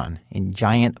their lawn in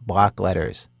giant block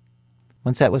letters.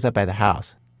 One set was up by the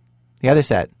house. The other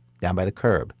set down by the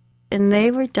curb. And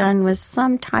they were done with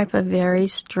some type of very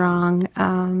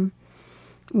strong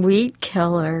weed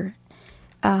killer.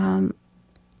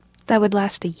 That would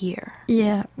last a year.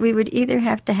 Yeah, we would either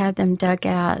have to have them dug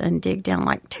out and dig down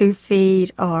like 2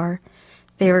 feet, or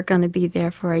they were going to be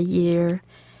there for a year.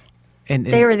 And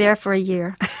They were there for a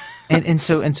year. and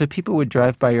so people would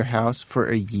drive by your house for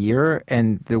a year,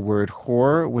 and the word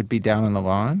whore would be down on the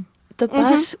lawn? The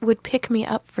bus would pick me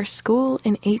up for school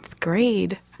in 8th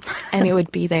grade, and it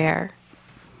would be there.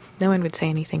 No one would say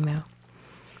anything, though.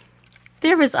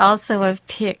 There was also a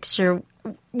picture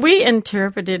we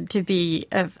interpreted to be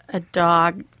of a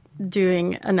dog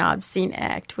doing an obscene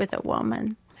act with a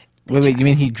woman. Wait, you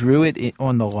mean he drew it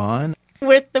on the lawn?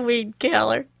 With the weed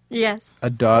killer, yes.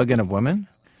 A dog and a woman?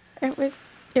 It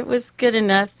was good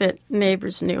enough that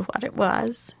neighbors knew what it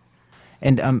was.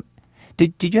 And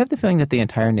did you have the feeling that the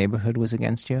entire neighborhood was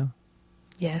against you?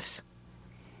 Yes.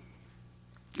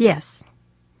 Yes.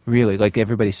 Really? Like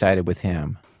everybody sided with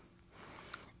him?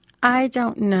 I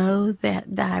don't know that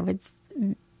I would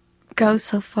go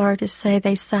so far to say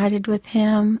they sided with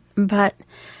him, but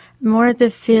more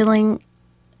the feeling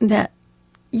that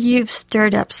you've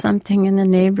stirred up something in the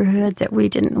neighborhood that we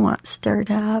didn't want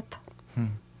stirred up.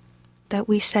 That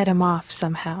we set him off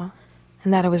somehow,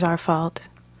 and that it was our fault.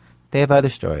 They have other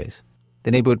stories.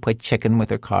 The neighbor would play chicken with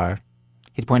their car.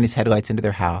 He'd point his headlights into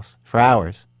their house for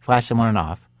hours, flash them on and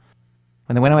off.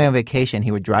 When they went away on vacation,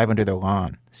 he would drive under their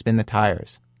lawn, spin the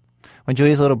tires. When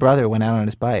Julia's little brother went out on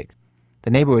his bike,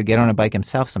 the neighbor would get on a bike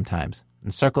himself sometimes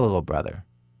and circle the little brother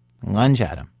and lunge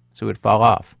at him so he would fall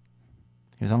off.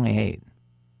 He was only 8.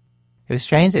 It was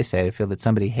strange, they say, to feel that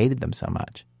somebody hated them so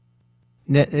much.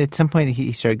 At some point,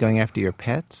 he started going after your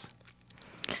pets?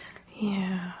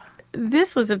 Yeah.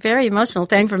 This was a very emotional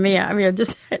thing for me. I mean,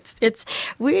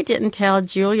 we didn't tell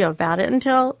Julia about it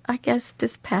until, I guess,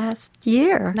 this past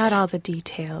year. Not all the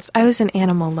details. I was an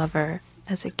animal lover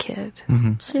as a kid.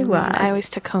 Mm-hmm. She was. I always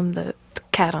took home the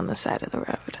cat on the side of the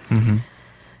road. Mm-hmm.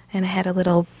 And I had a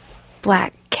little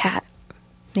black cat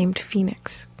named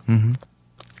Phoenix. Mm-hmm.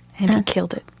 And he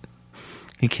killed it.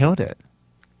 He killed it?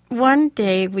 One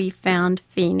day we found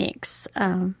Phoenix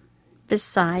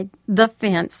beside the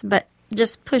fence, but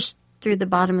just pushed through the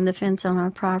bottom of the fence on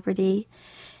our property.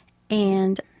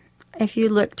 And if you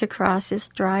looked across his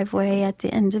driveway at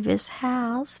the end of his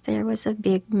house, there was a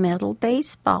big metal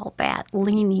baseball bat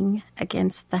leaning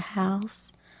against the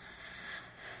house.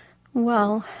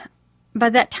 Well, by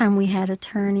that time we had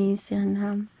attorneys,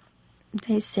 and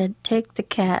they said, take the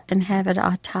cat and have it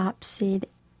autopsied.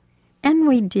 And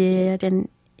we did, and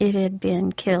it had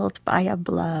been killed by a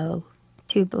blow,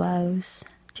 2 blows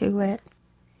to it.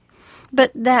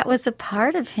 But that was a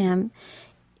part of him.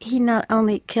 He not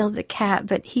only killed the cat,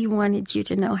 but he wanted you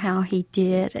to know how he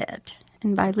did it.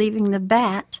 And by leaving the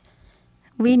bat,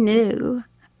 we knew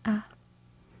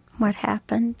what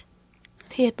happened.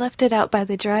 He had left it out by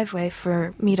the driveway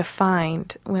for me to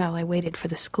find while I waited for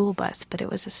the school bus, but it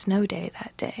was a snow day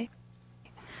that day.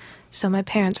 So my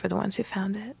parents were the ones who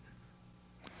found it.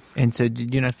 And so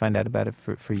did you not find out about it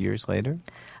for years later?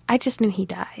 I just knew he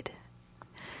died.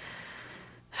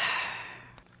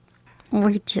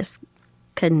 We just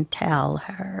couldn't tell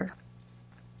her.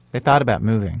 They thought about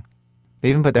moving. They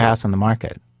even put their house on the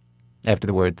market. After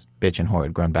the words bitch and whore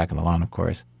had grown back on the lawn, of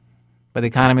course. But the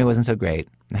economy wasn't so great.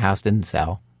 The house didn't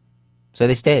sell. So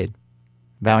they stayed,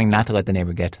 vowing not to let the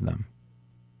neighbor get to them.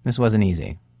 This wasn't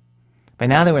easy. By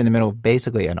now they were in the middle of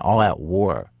basically an all-out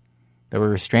war. There were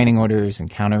restraining orders and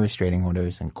counter-restraining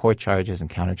orders and court charges and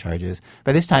counter-charges.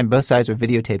 By this time, both sides were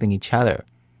videotaping each other.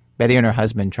 Betty and her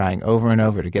husband trying over and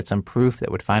over to get some proof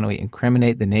that would finally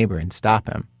incriminate the neighbor and stop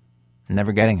him, and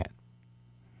never getting it.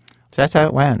 So that's how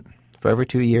it went for over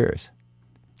 2 years.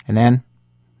 And then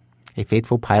a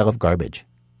fateful pile of garbage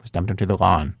was dumped into the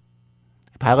lawn.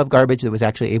 A pile of garbage that was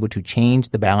actually able to change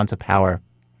the balance of power,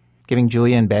 giving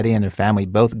Julia and Betty and their family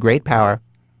both great power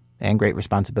and great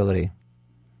responsibility.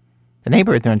 The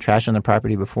neighbor had thrown trash on the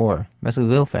property before, mostly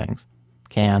little things.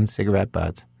 Cans, cigarette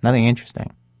butts, nothing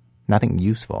interesting, nothing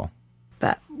useful.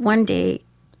 But one day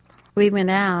we went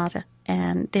out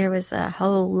and there was a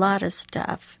whole lot of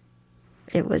stuff.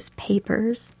 It was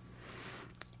papers,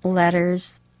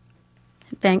 letters,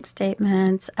 bank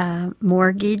statements,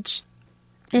 mortgage.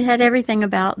 It had everything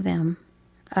about them.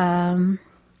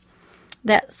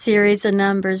 that series of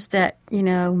numbers that,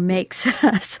 makes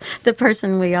us the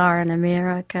person we are in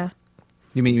America.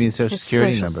 You mean Social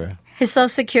Security number? His Social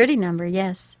Security number,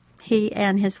 yes. He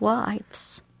and his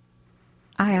wife's.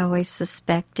 I always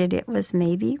suspected it was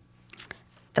maybe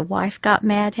the wife got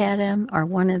mad at him or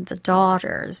one of the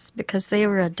daughters because they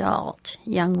were adult,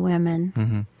 young women.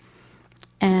 Mm-hmm.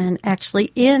 And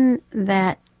actually in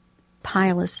that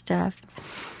pile of stuff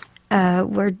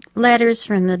were letters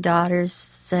from the daughters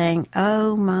saying,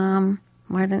 "Oh, Mom,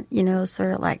 why don't,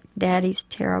 sort of like Daddy's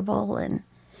terrible and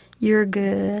you're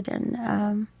good,"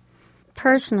 and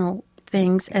personal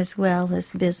things as well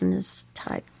as business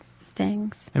type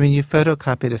things. I mean, you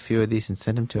photocopied a few of these and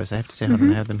sent them to us. I have to say, I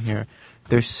don't have them here.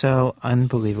 They're so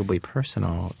unbelievably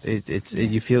personal.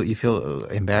 You feel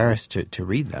embarrassed to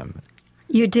read them.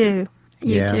 You do.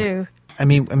 You do. I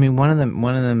mean, one of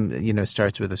them,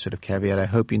 starts with a sort of caveat. I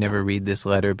hope you never read this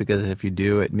letter because if you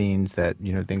do, it means that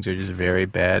things are just very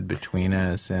bad between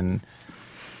us. And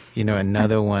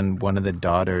another one of the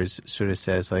daughters sort of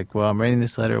says like, "Well, I'm writing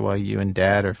this letter while you and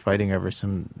Dad are fighting over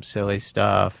some silly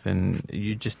stuff," and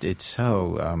it's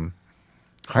so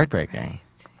heartbreaking.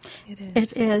 It is.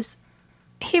 It is.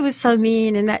 He was so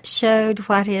mean, and that showed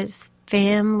what his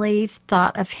family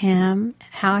thought of him,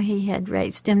 how he had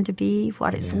raised him to be,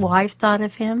 what his wife thought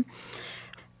of him.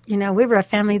 We were a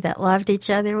family that loved each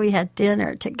other. We had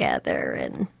dinner together,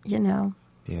 and,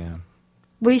 Yeah.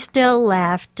 we still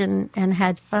laughed and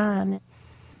had fun.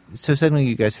 So suddenly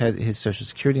you guys had his Social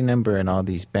Security number and all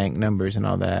these bank numbers and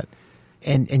all that.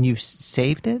 And you've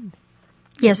saved it?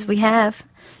 Yes, we have.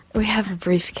 We have a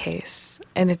briefcase,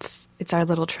 and it's our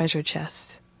little treasure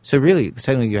chest. So really,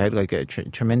 suddenly you had like a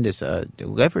tremendous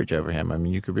leverage over him. I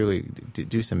mean, you could really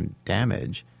do some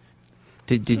damage.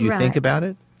 Did you think about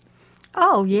it?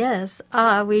 Oh, yes.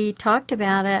 We talked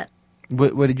about it.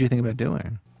 What did you think about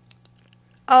doing?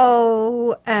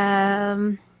 Oh,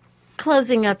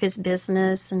 closing up his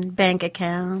business and bank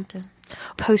account.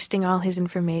 Posting all his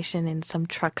information in some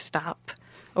truck stop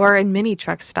or in many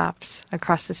truck stops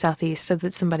across the Southeast so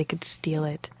that somebody could steal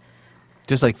it.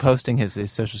 Just like posting his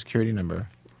Social Security number.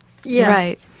 Yeah.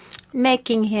 Right.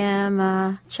 Making him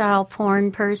a child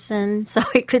porn person so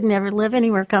he could never live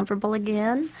anywhere comfortable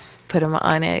again. Put him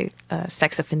on a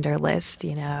sex offender list,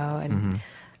 and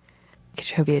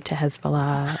contribute to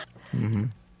Hezbollah. Mm-hmm.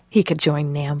 He could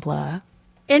join NAMBLA.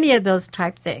 Any of those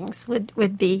type things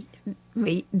would be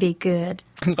good.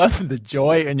 I love the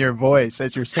joy in your voice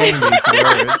as you're saying these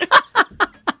words.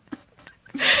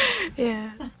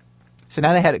 Yeah. So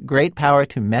now they had great power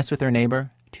to mess with their neighbor,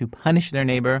 to punish their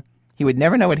neighbor. He would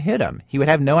never know what hit him. He would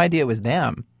have no idea it was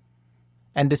them.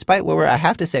 And despite what were, I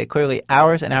have to say, clearly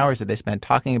hours and hours that they spent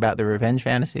talking about their revenge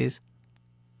fantasies,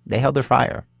 they held their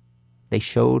fire. They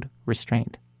showed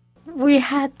restraint. We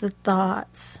had the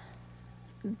thoughts,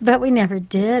 but we never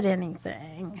did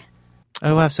anything.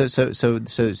 Oh wow! So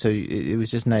it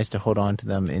was just nice to hold on to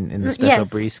them in the special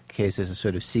briefcase as a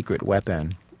sort of secret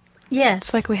weapon. Yes,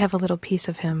 it's like we have a little piece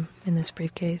of him in this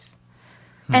briefcase.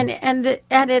 And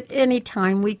at any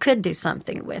time we could do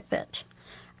something with it.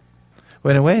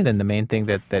 Well, in a way, then the main thing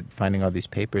that finding all these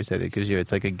papers that it gives you,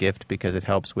 it's like a gift because it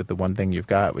helps with the one thing you've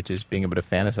got, which is being able to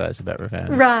fantasize about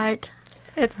revenge. Right.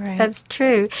 Right. That's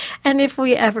true. And if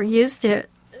we ever used it,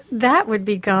 that would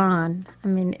be gone. I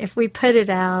mean, if we put it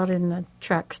out in the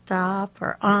truck stop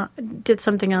or did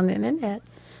something on the internet,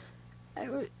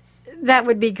 that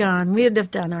would be gone. We would have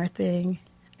done our thing.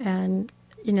 And,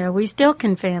 we still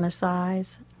can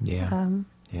fantasize. Yeah.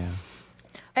 Yeah.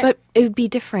 But it would be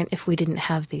different if we didn't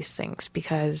have these things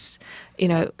because,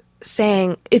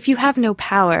 saying if you have no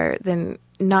power, then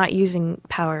not using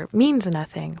power means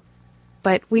nothing.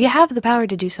 But we have the power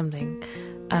to do something,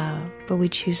 but we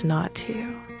choose not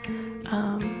to.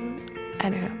 I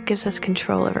don't know, gives us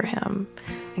control over him,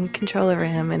 and control over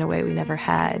him in a way we never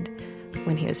had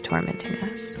when he was tormenting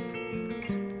us.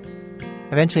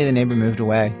 Eventually the neighbor moved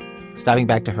away, stopping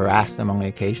back to harass them only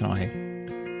occasionally.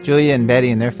 Julia and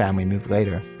Betty and their family moved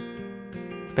later.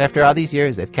 But after all these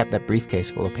years, they've kept that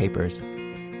briefcase full of papers.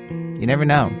 You never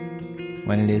know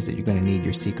when it is that you're going to need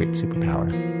your secret superpower.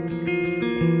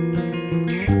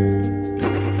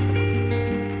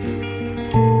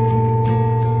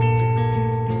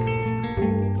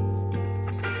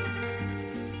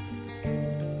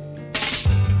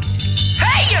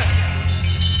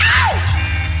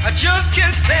 I just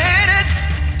can't stand it.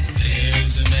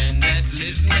 There's a man that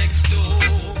lives next door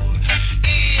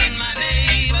in my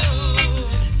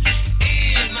neighborhood.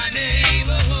 In my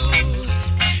neighborhood,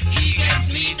 he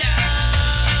gets me down.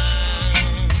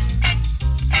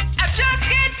 I just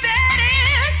can't stand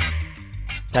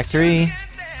it. Act 3,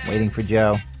 Waiting for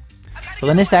Joe. Well,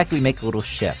 in this act, we make a little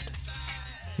shift.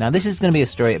 Now, this is going to be a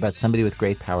story about somebody with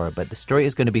great power, but the story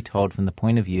is going to be told from the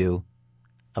point of view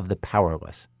of the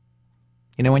powerless.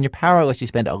 You know, when you're powerless, you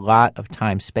spend a lot of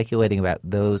time speculating about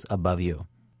those above you.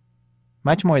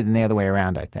 Much more than the other way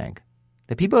around, I think.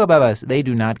 The people above us, they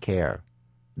do not care.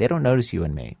 They don't notice you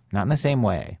and me, not in the same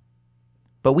way.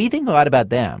 But we think a lot about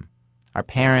them. Our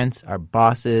parents, our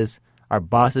bosses'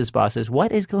 bosses.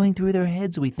 What is going through their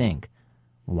heads, we think?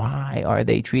 Why are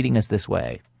they treating us this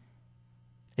way?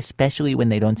 Especially when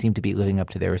they don't seem to be living up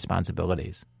to their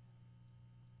responsibilities.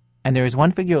 And there is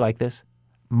one figure like this,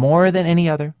 more than any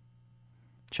other.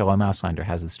 Shalom Auslander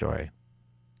has the story.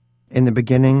 In the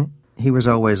beginning, he was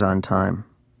always on time.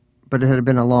 But it had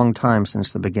been a long time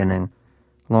since the beginning,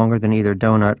 longer than either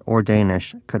Donut or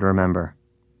Danish could remember.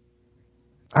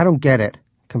 "I don't get it,"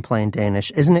 complained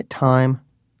Danish. "Isn't it time?"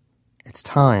 "It's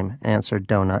time," answered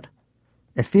Donut.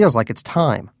 "It feels like it's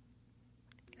time."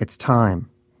 "It's time."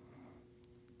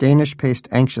 Danish paced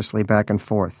anxiously back and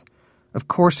forth. Of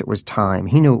course it was time.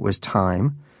 He knew it was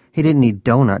time. He didn't need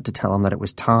Donut to tell him that it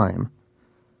was time.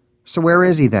 "So where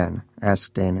is he, then?"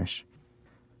 asked Danish.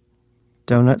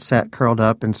 Donut sat curled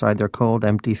up inside their cold,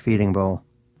 empty feeding bowl,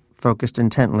 focused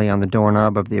intently on the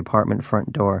doorknob of the apartment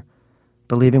front door,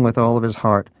 believing with all of his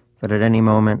heart that at any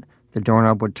moment the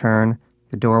doorknob would turn,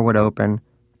 the door would open,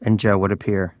 and Joe would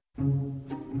appear.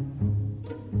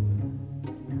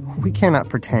 "We cannot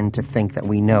pretend to think that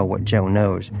we know what Joe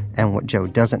knows and what Joe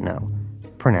doesn't know,"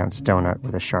 pronounced Donut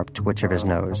with a sharp twitch of his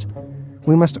nose.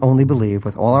 "We must only believe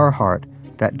with all our heart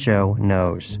that Joe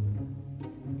knows."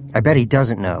 "I bet he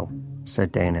doesn't know,"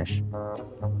 said Danish.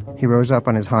 He rose up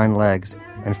on his hind legs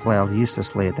and flailed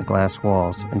uselessly at the glass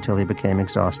walls until he became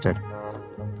exhausted.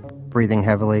 Breathing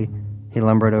heavily, he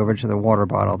lumbered over to the water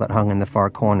bottle that hung in the far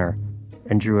corner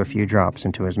and drew a few drops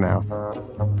into his mouth.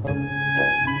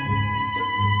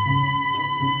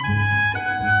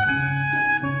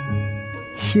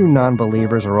 "You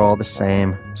non-believers are all the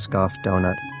same," scoffed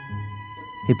Donut.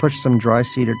 He pushed some dry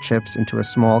cedar chips into a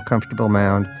small, comfortable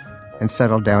mound and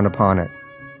settled down upon it.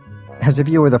 "As if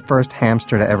you were the first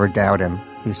hamster to ever doubt him,"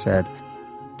 he said.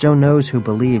 "Joe knows who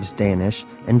believes, Danish,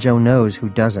 and Joe knows who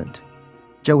doesn't.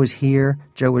 Joe is here,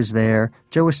 Joe is there,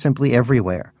 Joe is simply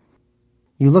everywhere.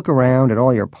 You look around at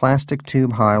all your plastic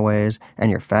tube highways and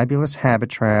your fabulous habit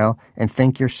trail and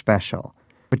think you're special.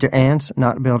 But do ants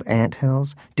not build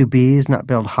anthills? Do bees not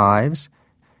build hives?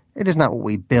 It is not what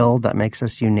we build that makes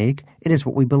us unique. It is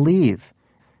what we believe.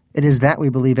 It is that we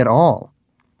believe at all.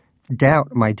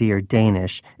 Doubt, my dear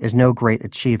Danish, is no great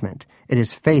achievement. It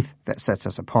is faith that sets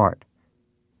us apart."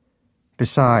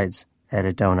 "Besides,"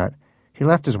 added Donut, "he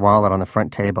left his wallet on the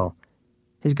front table.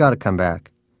 He's got to come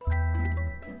back."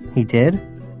 "He did?"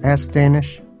 asked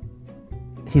Danish.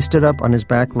 He stood up on his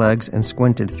back legs and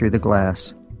squinted through the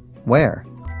glass. "Where?"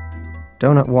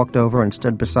 Donut walked over and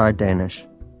stood beside Danish.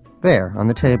 "There, on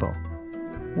the table."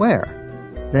 "Where?"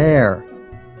 "There."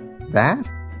 "That?"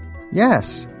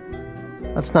 "Yes."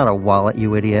 "That's not a wallet,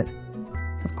 you idiot."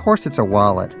 "Of course it's a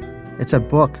wallet. It's a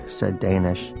book," said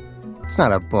Danish. "It's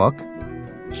not a book."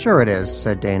 "Sure it is,"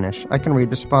 said Danish. "I can read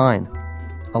the spine."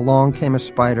 Along Came a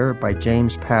Spider by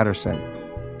James Patterson.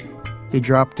 He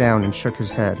dropped down and shook his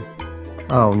head.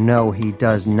 "Oh, no, he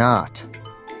does not."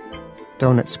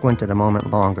 Donut squinted a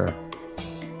moment longer.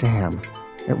 Damn,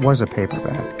 it was a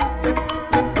paperback.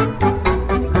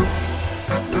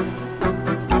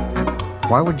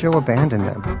 Why would Joe abandon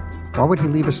them? Why would he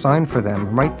leave a sign for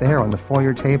them right there on the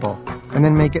foyer table and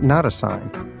then make it not a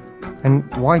sign? And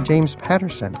why James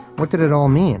Patterson? What did it all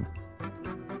mean?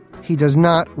 "He does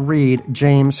not read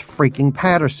James freaking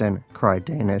Patterson," cried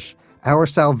Danish. "Our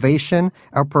salvation,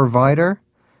 our provider?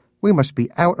 We must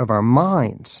be out of our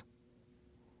minds."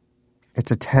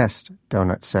 "It's a test,"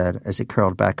 Donut said as he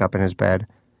curled back up in his bed.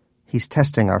 "He's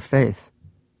testing our faith."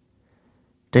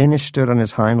 Danish stood on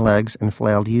his hind legs and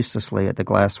flailed uselessly at the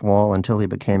glass wall until he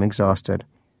became exhausted.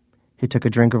 He took a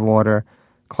drink of water,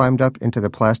 climbed up into the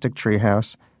plastic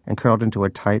treehouse, and curled into a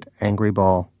tight, angry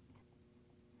ball.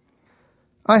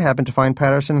 "I happen to find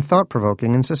Patterson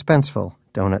thought-provoking and suspenseful,"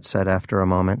 Donut said after a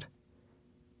moment.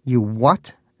 "You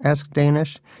what?" asked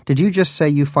Danish. "Did you just say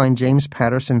you find James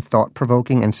Patterson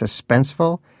thought-provoking and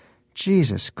suspenseful?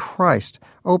 Jesus Christ,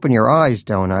 open your eyes,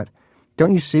 Donut.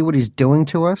 Don't you see what he's doing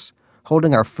to us?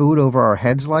 Holding our food over our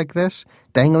heads like this?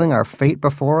 Dangling our fate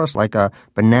before us like a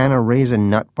banana raisin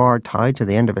nut bar tied to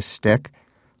the end of a stick?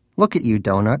 Look at you,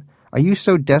 Donut. Are you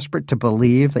so desperate to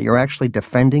believe that you're actually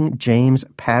defending James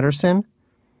Patterson?"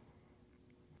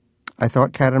 "I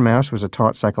thought Cat and Mouse was a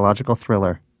taut psychological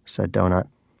thriller," said Donut.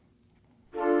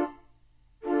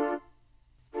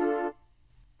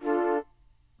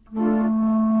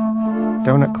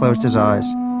 Donut closed his eyes.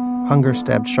 Hunger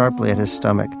stabbed sharply at his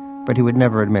stomach, but he would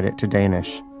never admit it to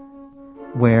Danish.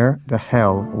 Where the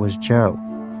hell was Joe?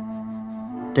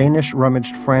 Danish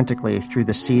rummaged frantically through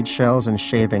the seed shells and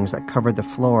shavings that covered the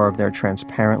floor of their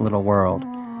transparent little world.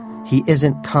 "He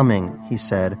isn't coming," he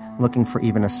said, looking for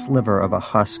even a sliver of a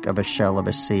husk of a shell of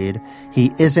a seed.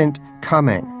 "He isn't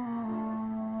coming."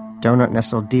 Donut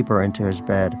nestled deeper into his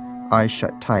bed, eyes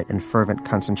shut tight in fervent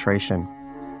concentration.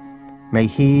 "May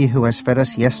he who has fed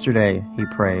us yesterday," he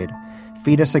prayed,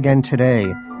 "feed us again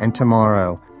today and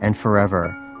tomorrow and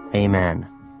forever. Amen."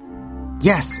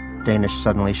 "Yes!" Danish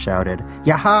suddenly shouted.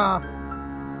 "Yaha!"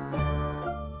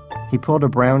 He pulled a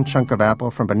brown chunk of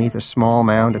apple from beneath a small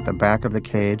mound at the back of the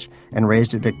cage and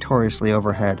raised it victoriously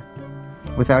overhead.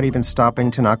 Without even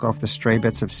stopping to knock off the stray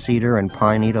bits of cedar and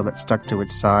pine needle that stuck to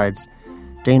its sides,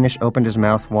 Danish opened his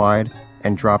mouth wide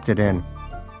and dropped it in.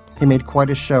 He made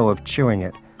quite a show of chewing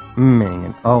it, mmming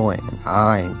and ohing and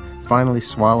eyeing, finally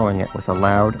swallowing it with a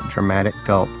loud, dramatic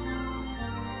gulp.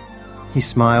 He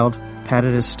smiled,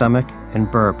 patted his stomach, and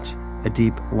burped, a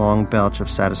deep, long belch of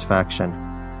satisfaction.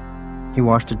 He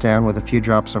washed it down with a few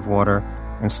drops of water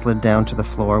and slid down to the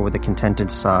floor with a contented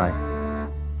sigh.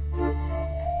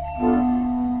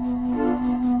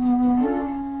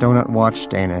 Donut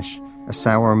watched Danish, a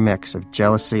sour mix of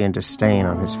jealousy and disdain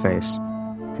on his face.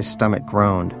 His stomach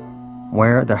groaned.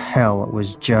 Where the hell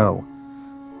was Joe?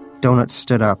 Donut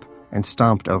stood up and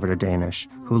stomped over to Danish,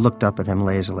 who looked up at him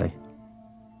lazily.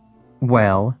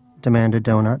 "Well?" demanded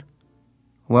Donut.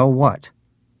 "Well, what?"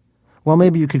 "Well,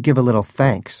 maybe you could give a little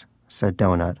thanks," said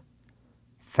Donut.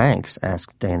 "Thanks?"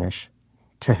 asked Danish.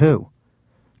 "To who?"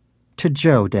 "To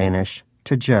Joe, Danish.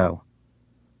 To Joe."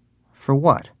 "For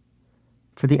what?"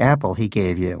 "For the apple he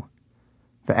gave you."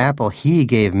 "The apple he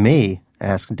gave me?"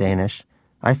 asked Danish.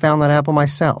 "I found that apple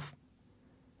myself."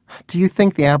 "Do you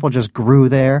think the apple just grew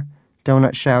there?"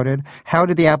 Donut shouted. "How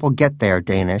did the apple get there,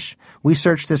 Danish? We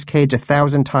searched this cage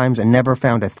 1,000 times and never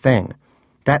found a thing.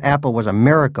 That apple was a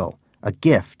miracle, a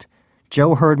gift.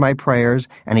 Joe heard my prayers,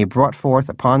 and he brought forth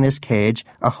upon this cage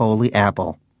a holy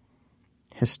apple."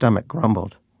 His stomach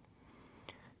grumbled.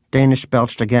 Danish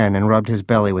belched again and rubbed his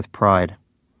belly with pride.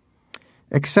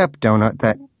 "Except, Donut,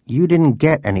 that you didn't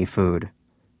get any food.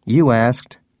 You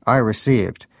asked, I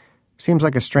received. Seems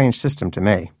like a strange system to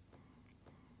me."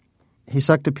 He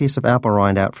sucked a piece of apple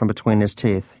rind out from between his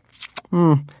teeth.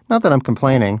 Not that I'm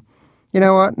complaining. You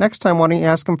know what? Next time, why don't you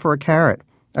ask him for a carrot?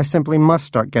 I simply must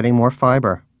start getting more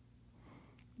fiber."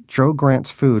 "Joe grants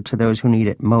food to those who need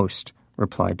it most,"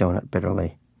 replied Donut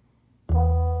bitterly.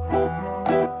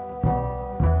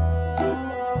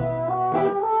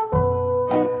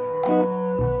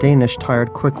 Danish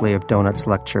tired quickly of Donut's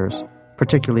lectures,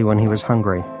 particularly when he was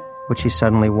hungry, which he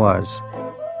suddenly was.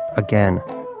 Again.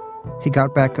 He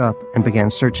got back up and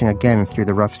began searching again through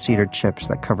the rough cedar chips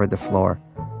that covered the floor.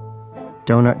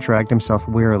 Donut dragged himself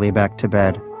wearily back to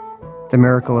bed. The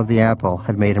miracle of the apple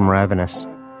had made him ravenous.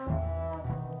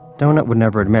 Donut would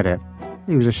never admit it.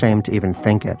 He was ashamed to even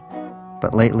think it.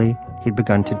 But lately, he'd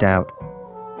begun to doubt.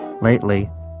 Lately,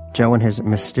 Joe and his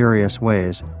mysterious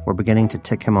ways were beginning to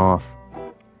tick him off.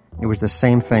 It was the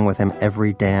same thing with him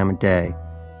every damn day.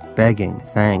 Begging,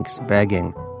 thanks,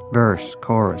 begging, verse,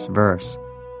 chorus, verse.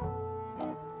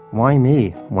 Why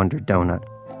me? Wondered Donut.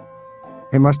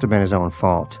 It must have been his own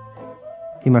fault.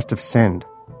 He must have sinned.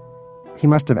 He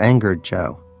must have angered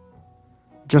Joe.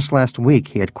 Just last week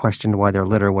he had questioned why their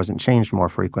litter wasn't changed more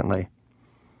frequently.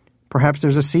 "Perhaps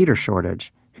there's a cedar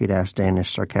shortage," he'd asked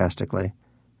Danish sarcastically.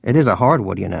 "It is a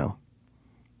hardwood, you know."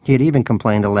 He had even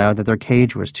complained aloud that their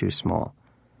cage was too small.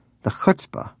 The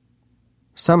chutzpah.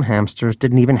 Some hamsters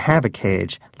didn't even have a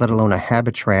cage, let alone a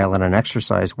habit trail and an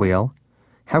exercise wheel.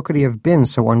 How could he have been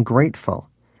so ungrateful?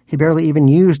 He barely even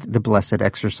used the blessed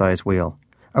exercise wheel.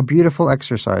 A beautiful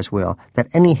exercise wheel that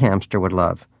any hamster would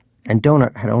love, and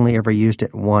Donut had only ever used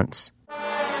it once.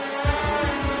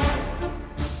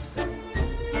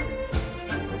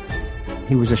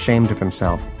 He was ashamed of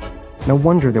himself. No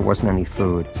wonder there wasn't any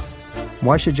food.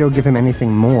 Why should Joe give him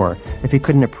anything more if he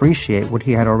couldn't appreciate what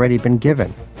he had already been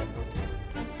given?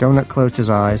 Donut closed his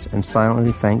eyes and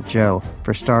silently thanked Joe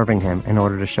for starving him in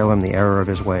order to show him the error of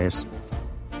his ways.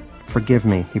 "Forgive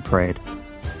me," he prayed.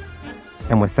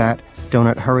 And with that,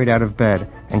 Donut hurried out of bed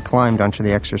and climbed onto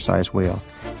the exercise wheel.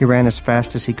 He ran as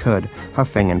fast as he could,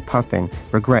 huffing and puffing,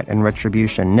 regret and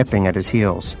retribution nipping at his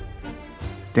heels.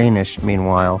 Danish,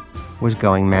 meanwhile, was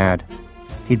going mad.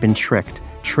 He'd been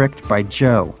tricked by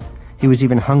Joe. He was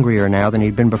even hungrier now than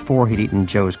he'd been before he'd eaten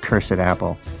Joe's cursed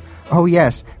apple. "Oh,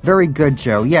 yes, very good,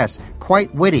 Joe, yes,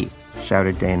 quite witty,"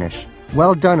 shouted Danish.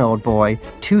 "Well done, old boy,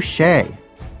 touché."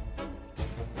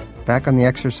 Back on the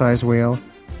exercise wheel,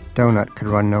 Donut could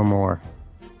run no more.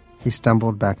 He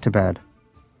stumbled back to bed.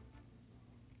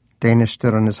 Danish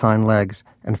stood on his hind legs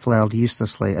and flailed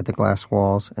uselessly at the glass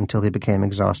walls until he became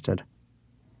exhausted.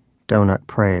 Donut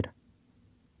prayed.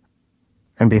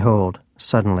 And behold,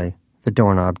 suddenly, the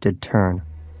doorknob did turn.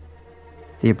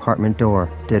 The apartment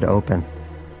door did open.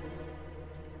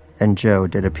 And Joe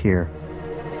did appear.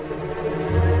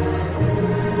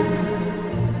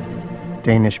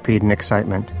 Danish peed in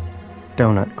excitement.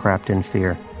 Donut crapped in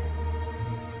fear.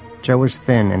 Joe was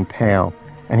thin and pale,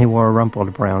 and he wore a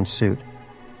rumpled brown suit.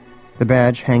 The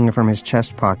badge hanging from his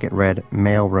chest pocket read,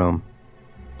 Mailroom.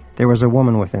 There was a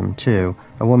woman with him, too,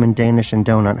 a woman Danish and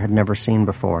Donut had never seen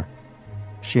before.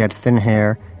 She had thin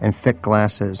hair and thick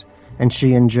glasses, and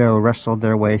she and Joe wrestled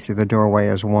their way through the doorway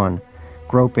as one,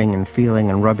 groping and feeling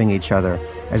and rubbing each other,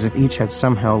 as if each had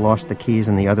somehow lost the keys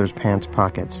in the other's pants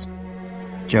pockets.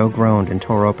 Joe groaned and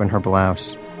tore open her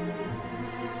blouse.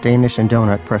 Danish and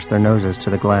Donut pressed their noses to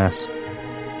the glass.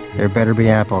 "There better be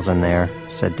apples in there,"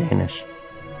 said Danish.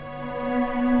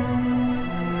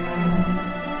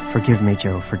 "Forgive me,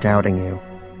 Joe, for doubting you,"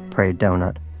 prayed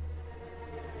Donut.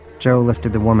 Joe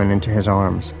lifted the woman into his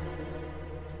arms.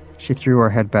 She threw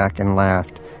her head back and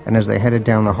laughed, and as they headed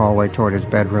down the hallway toward his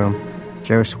bedroom,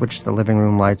 Joe switched the living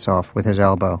room lights off with his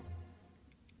elbow.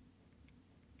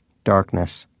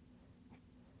 Darkness.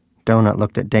 Donut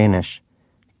looked at Danish.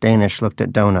 Danish looked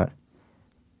at Donut.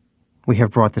 "We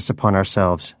have brought this upon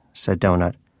ourselves," said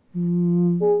Donut.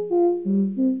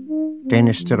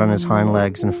 Danish stood on his hind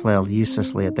legs and flailed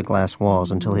uselessly at the glass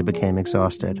walls until he became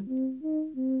exhausted.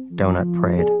 Donut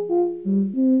prayed.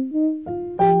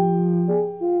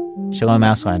 Shalom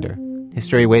Auslander. His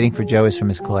story Waiting for Joe is from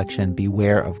his collection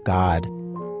Beware of God.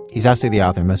 He's also the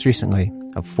author, most recently,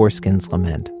 of Foreskin's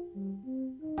Lament.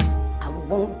 I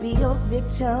won't be a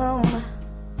victim,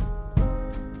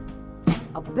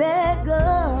 a beggar,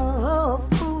 a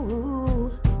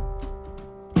fool.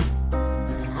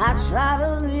 I try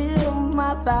to live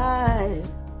my life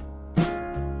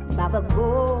by the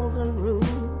golden rule.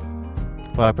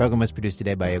 Well, our program was produced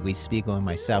today by Elise Spiegel and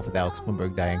myself, with Alex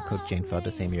Bloomberg, Diane Cook, Jane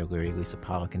Feltus, Amy O'Leary, Lisa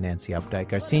Pollack, and Nancy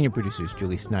Updike. Our senior producers,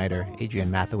 Julie Snyder.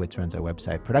 Adrienne Mathowitz runs our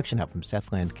website. Production help from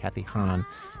Seth Lind, Kathy Hahn,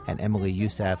 and Emily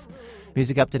Youssef.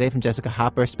 Music up today from Jessica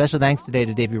Hopper. Special thanks today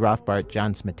to Davey Rothbart,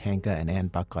 John Smetanka, and Ann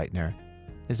Buckleitner.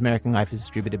 This American Life is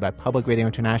distributed by Public Radio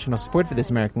International. Support for This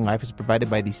American Life is provided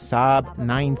by the Saab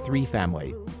 9-3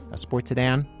 family, a sport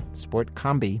sedan, sport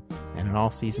combi, and an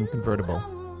all-season convertible.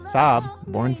 Saab,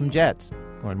 born from jets.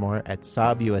 Learn more at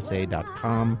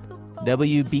SaabUSA.com.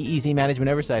 WBEZ Management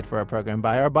Oversight for our program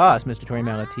by our boss, Mr. Torrey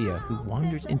Malatia, who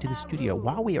wanders into the studio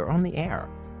while we are on the air,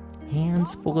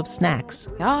 hands full of snacks.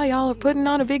 Oh, y'all are putting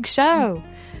on a big show.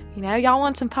 You know, y'all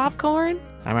want some popcorn?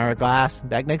 I'm Ira Glass,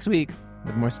 back next week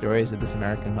with more stories of This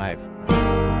American Life.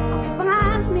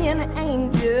 Find me an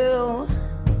angel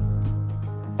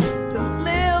to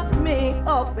lift me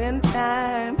up in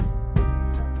time.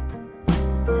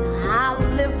 I'll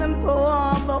listen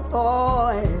for the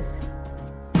voice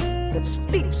that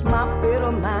speaks my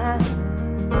bitter mind.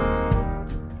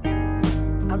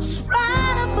 I'll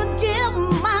try to forgive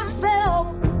myself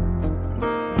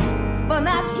for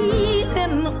not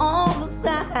heeding all the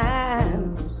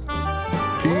signs.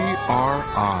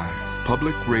 PRI,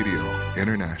 Public Radio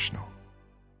International.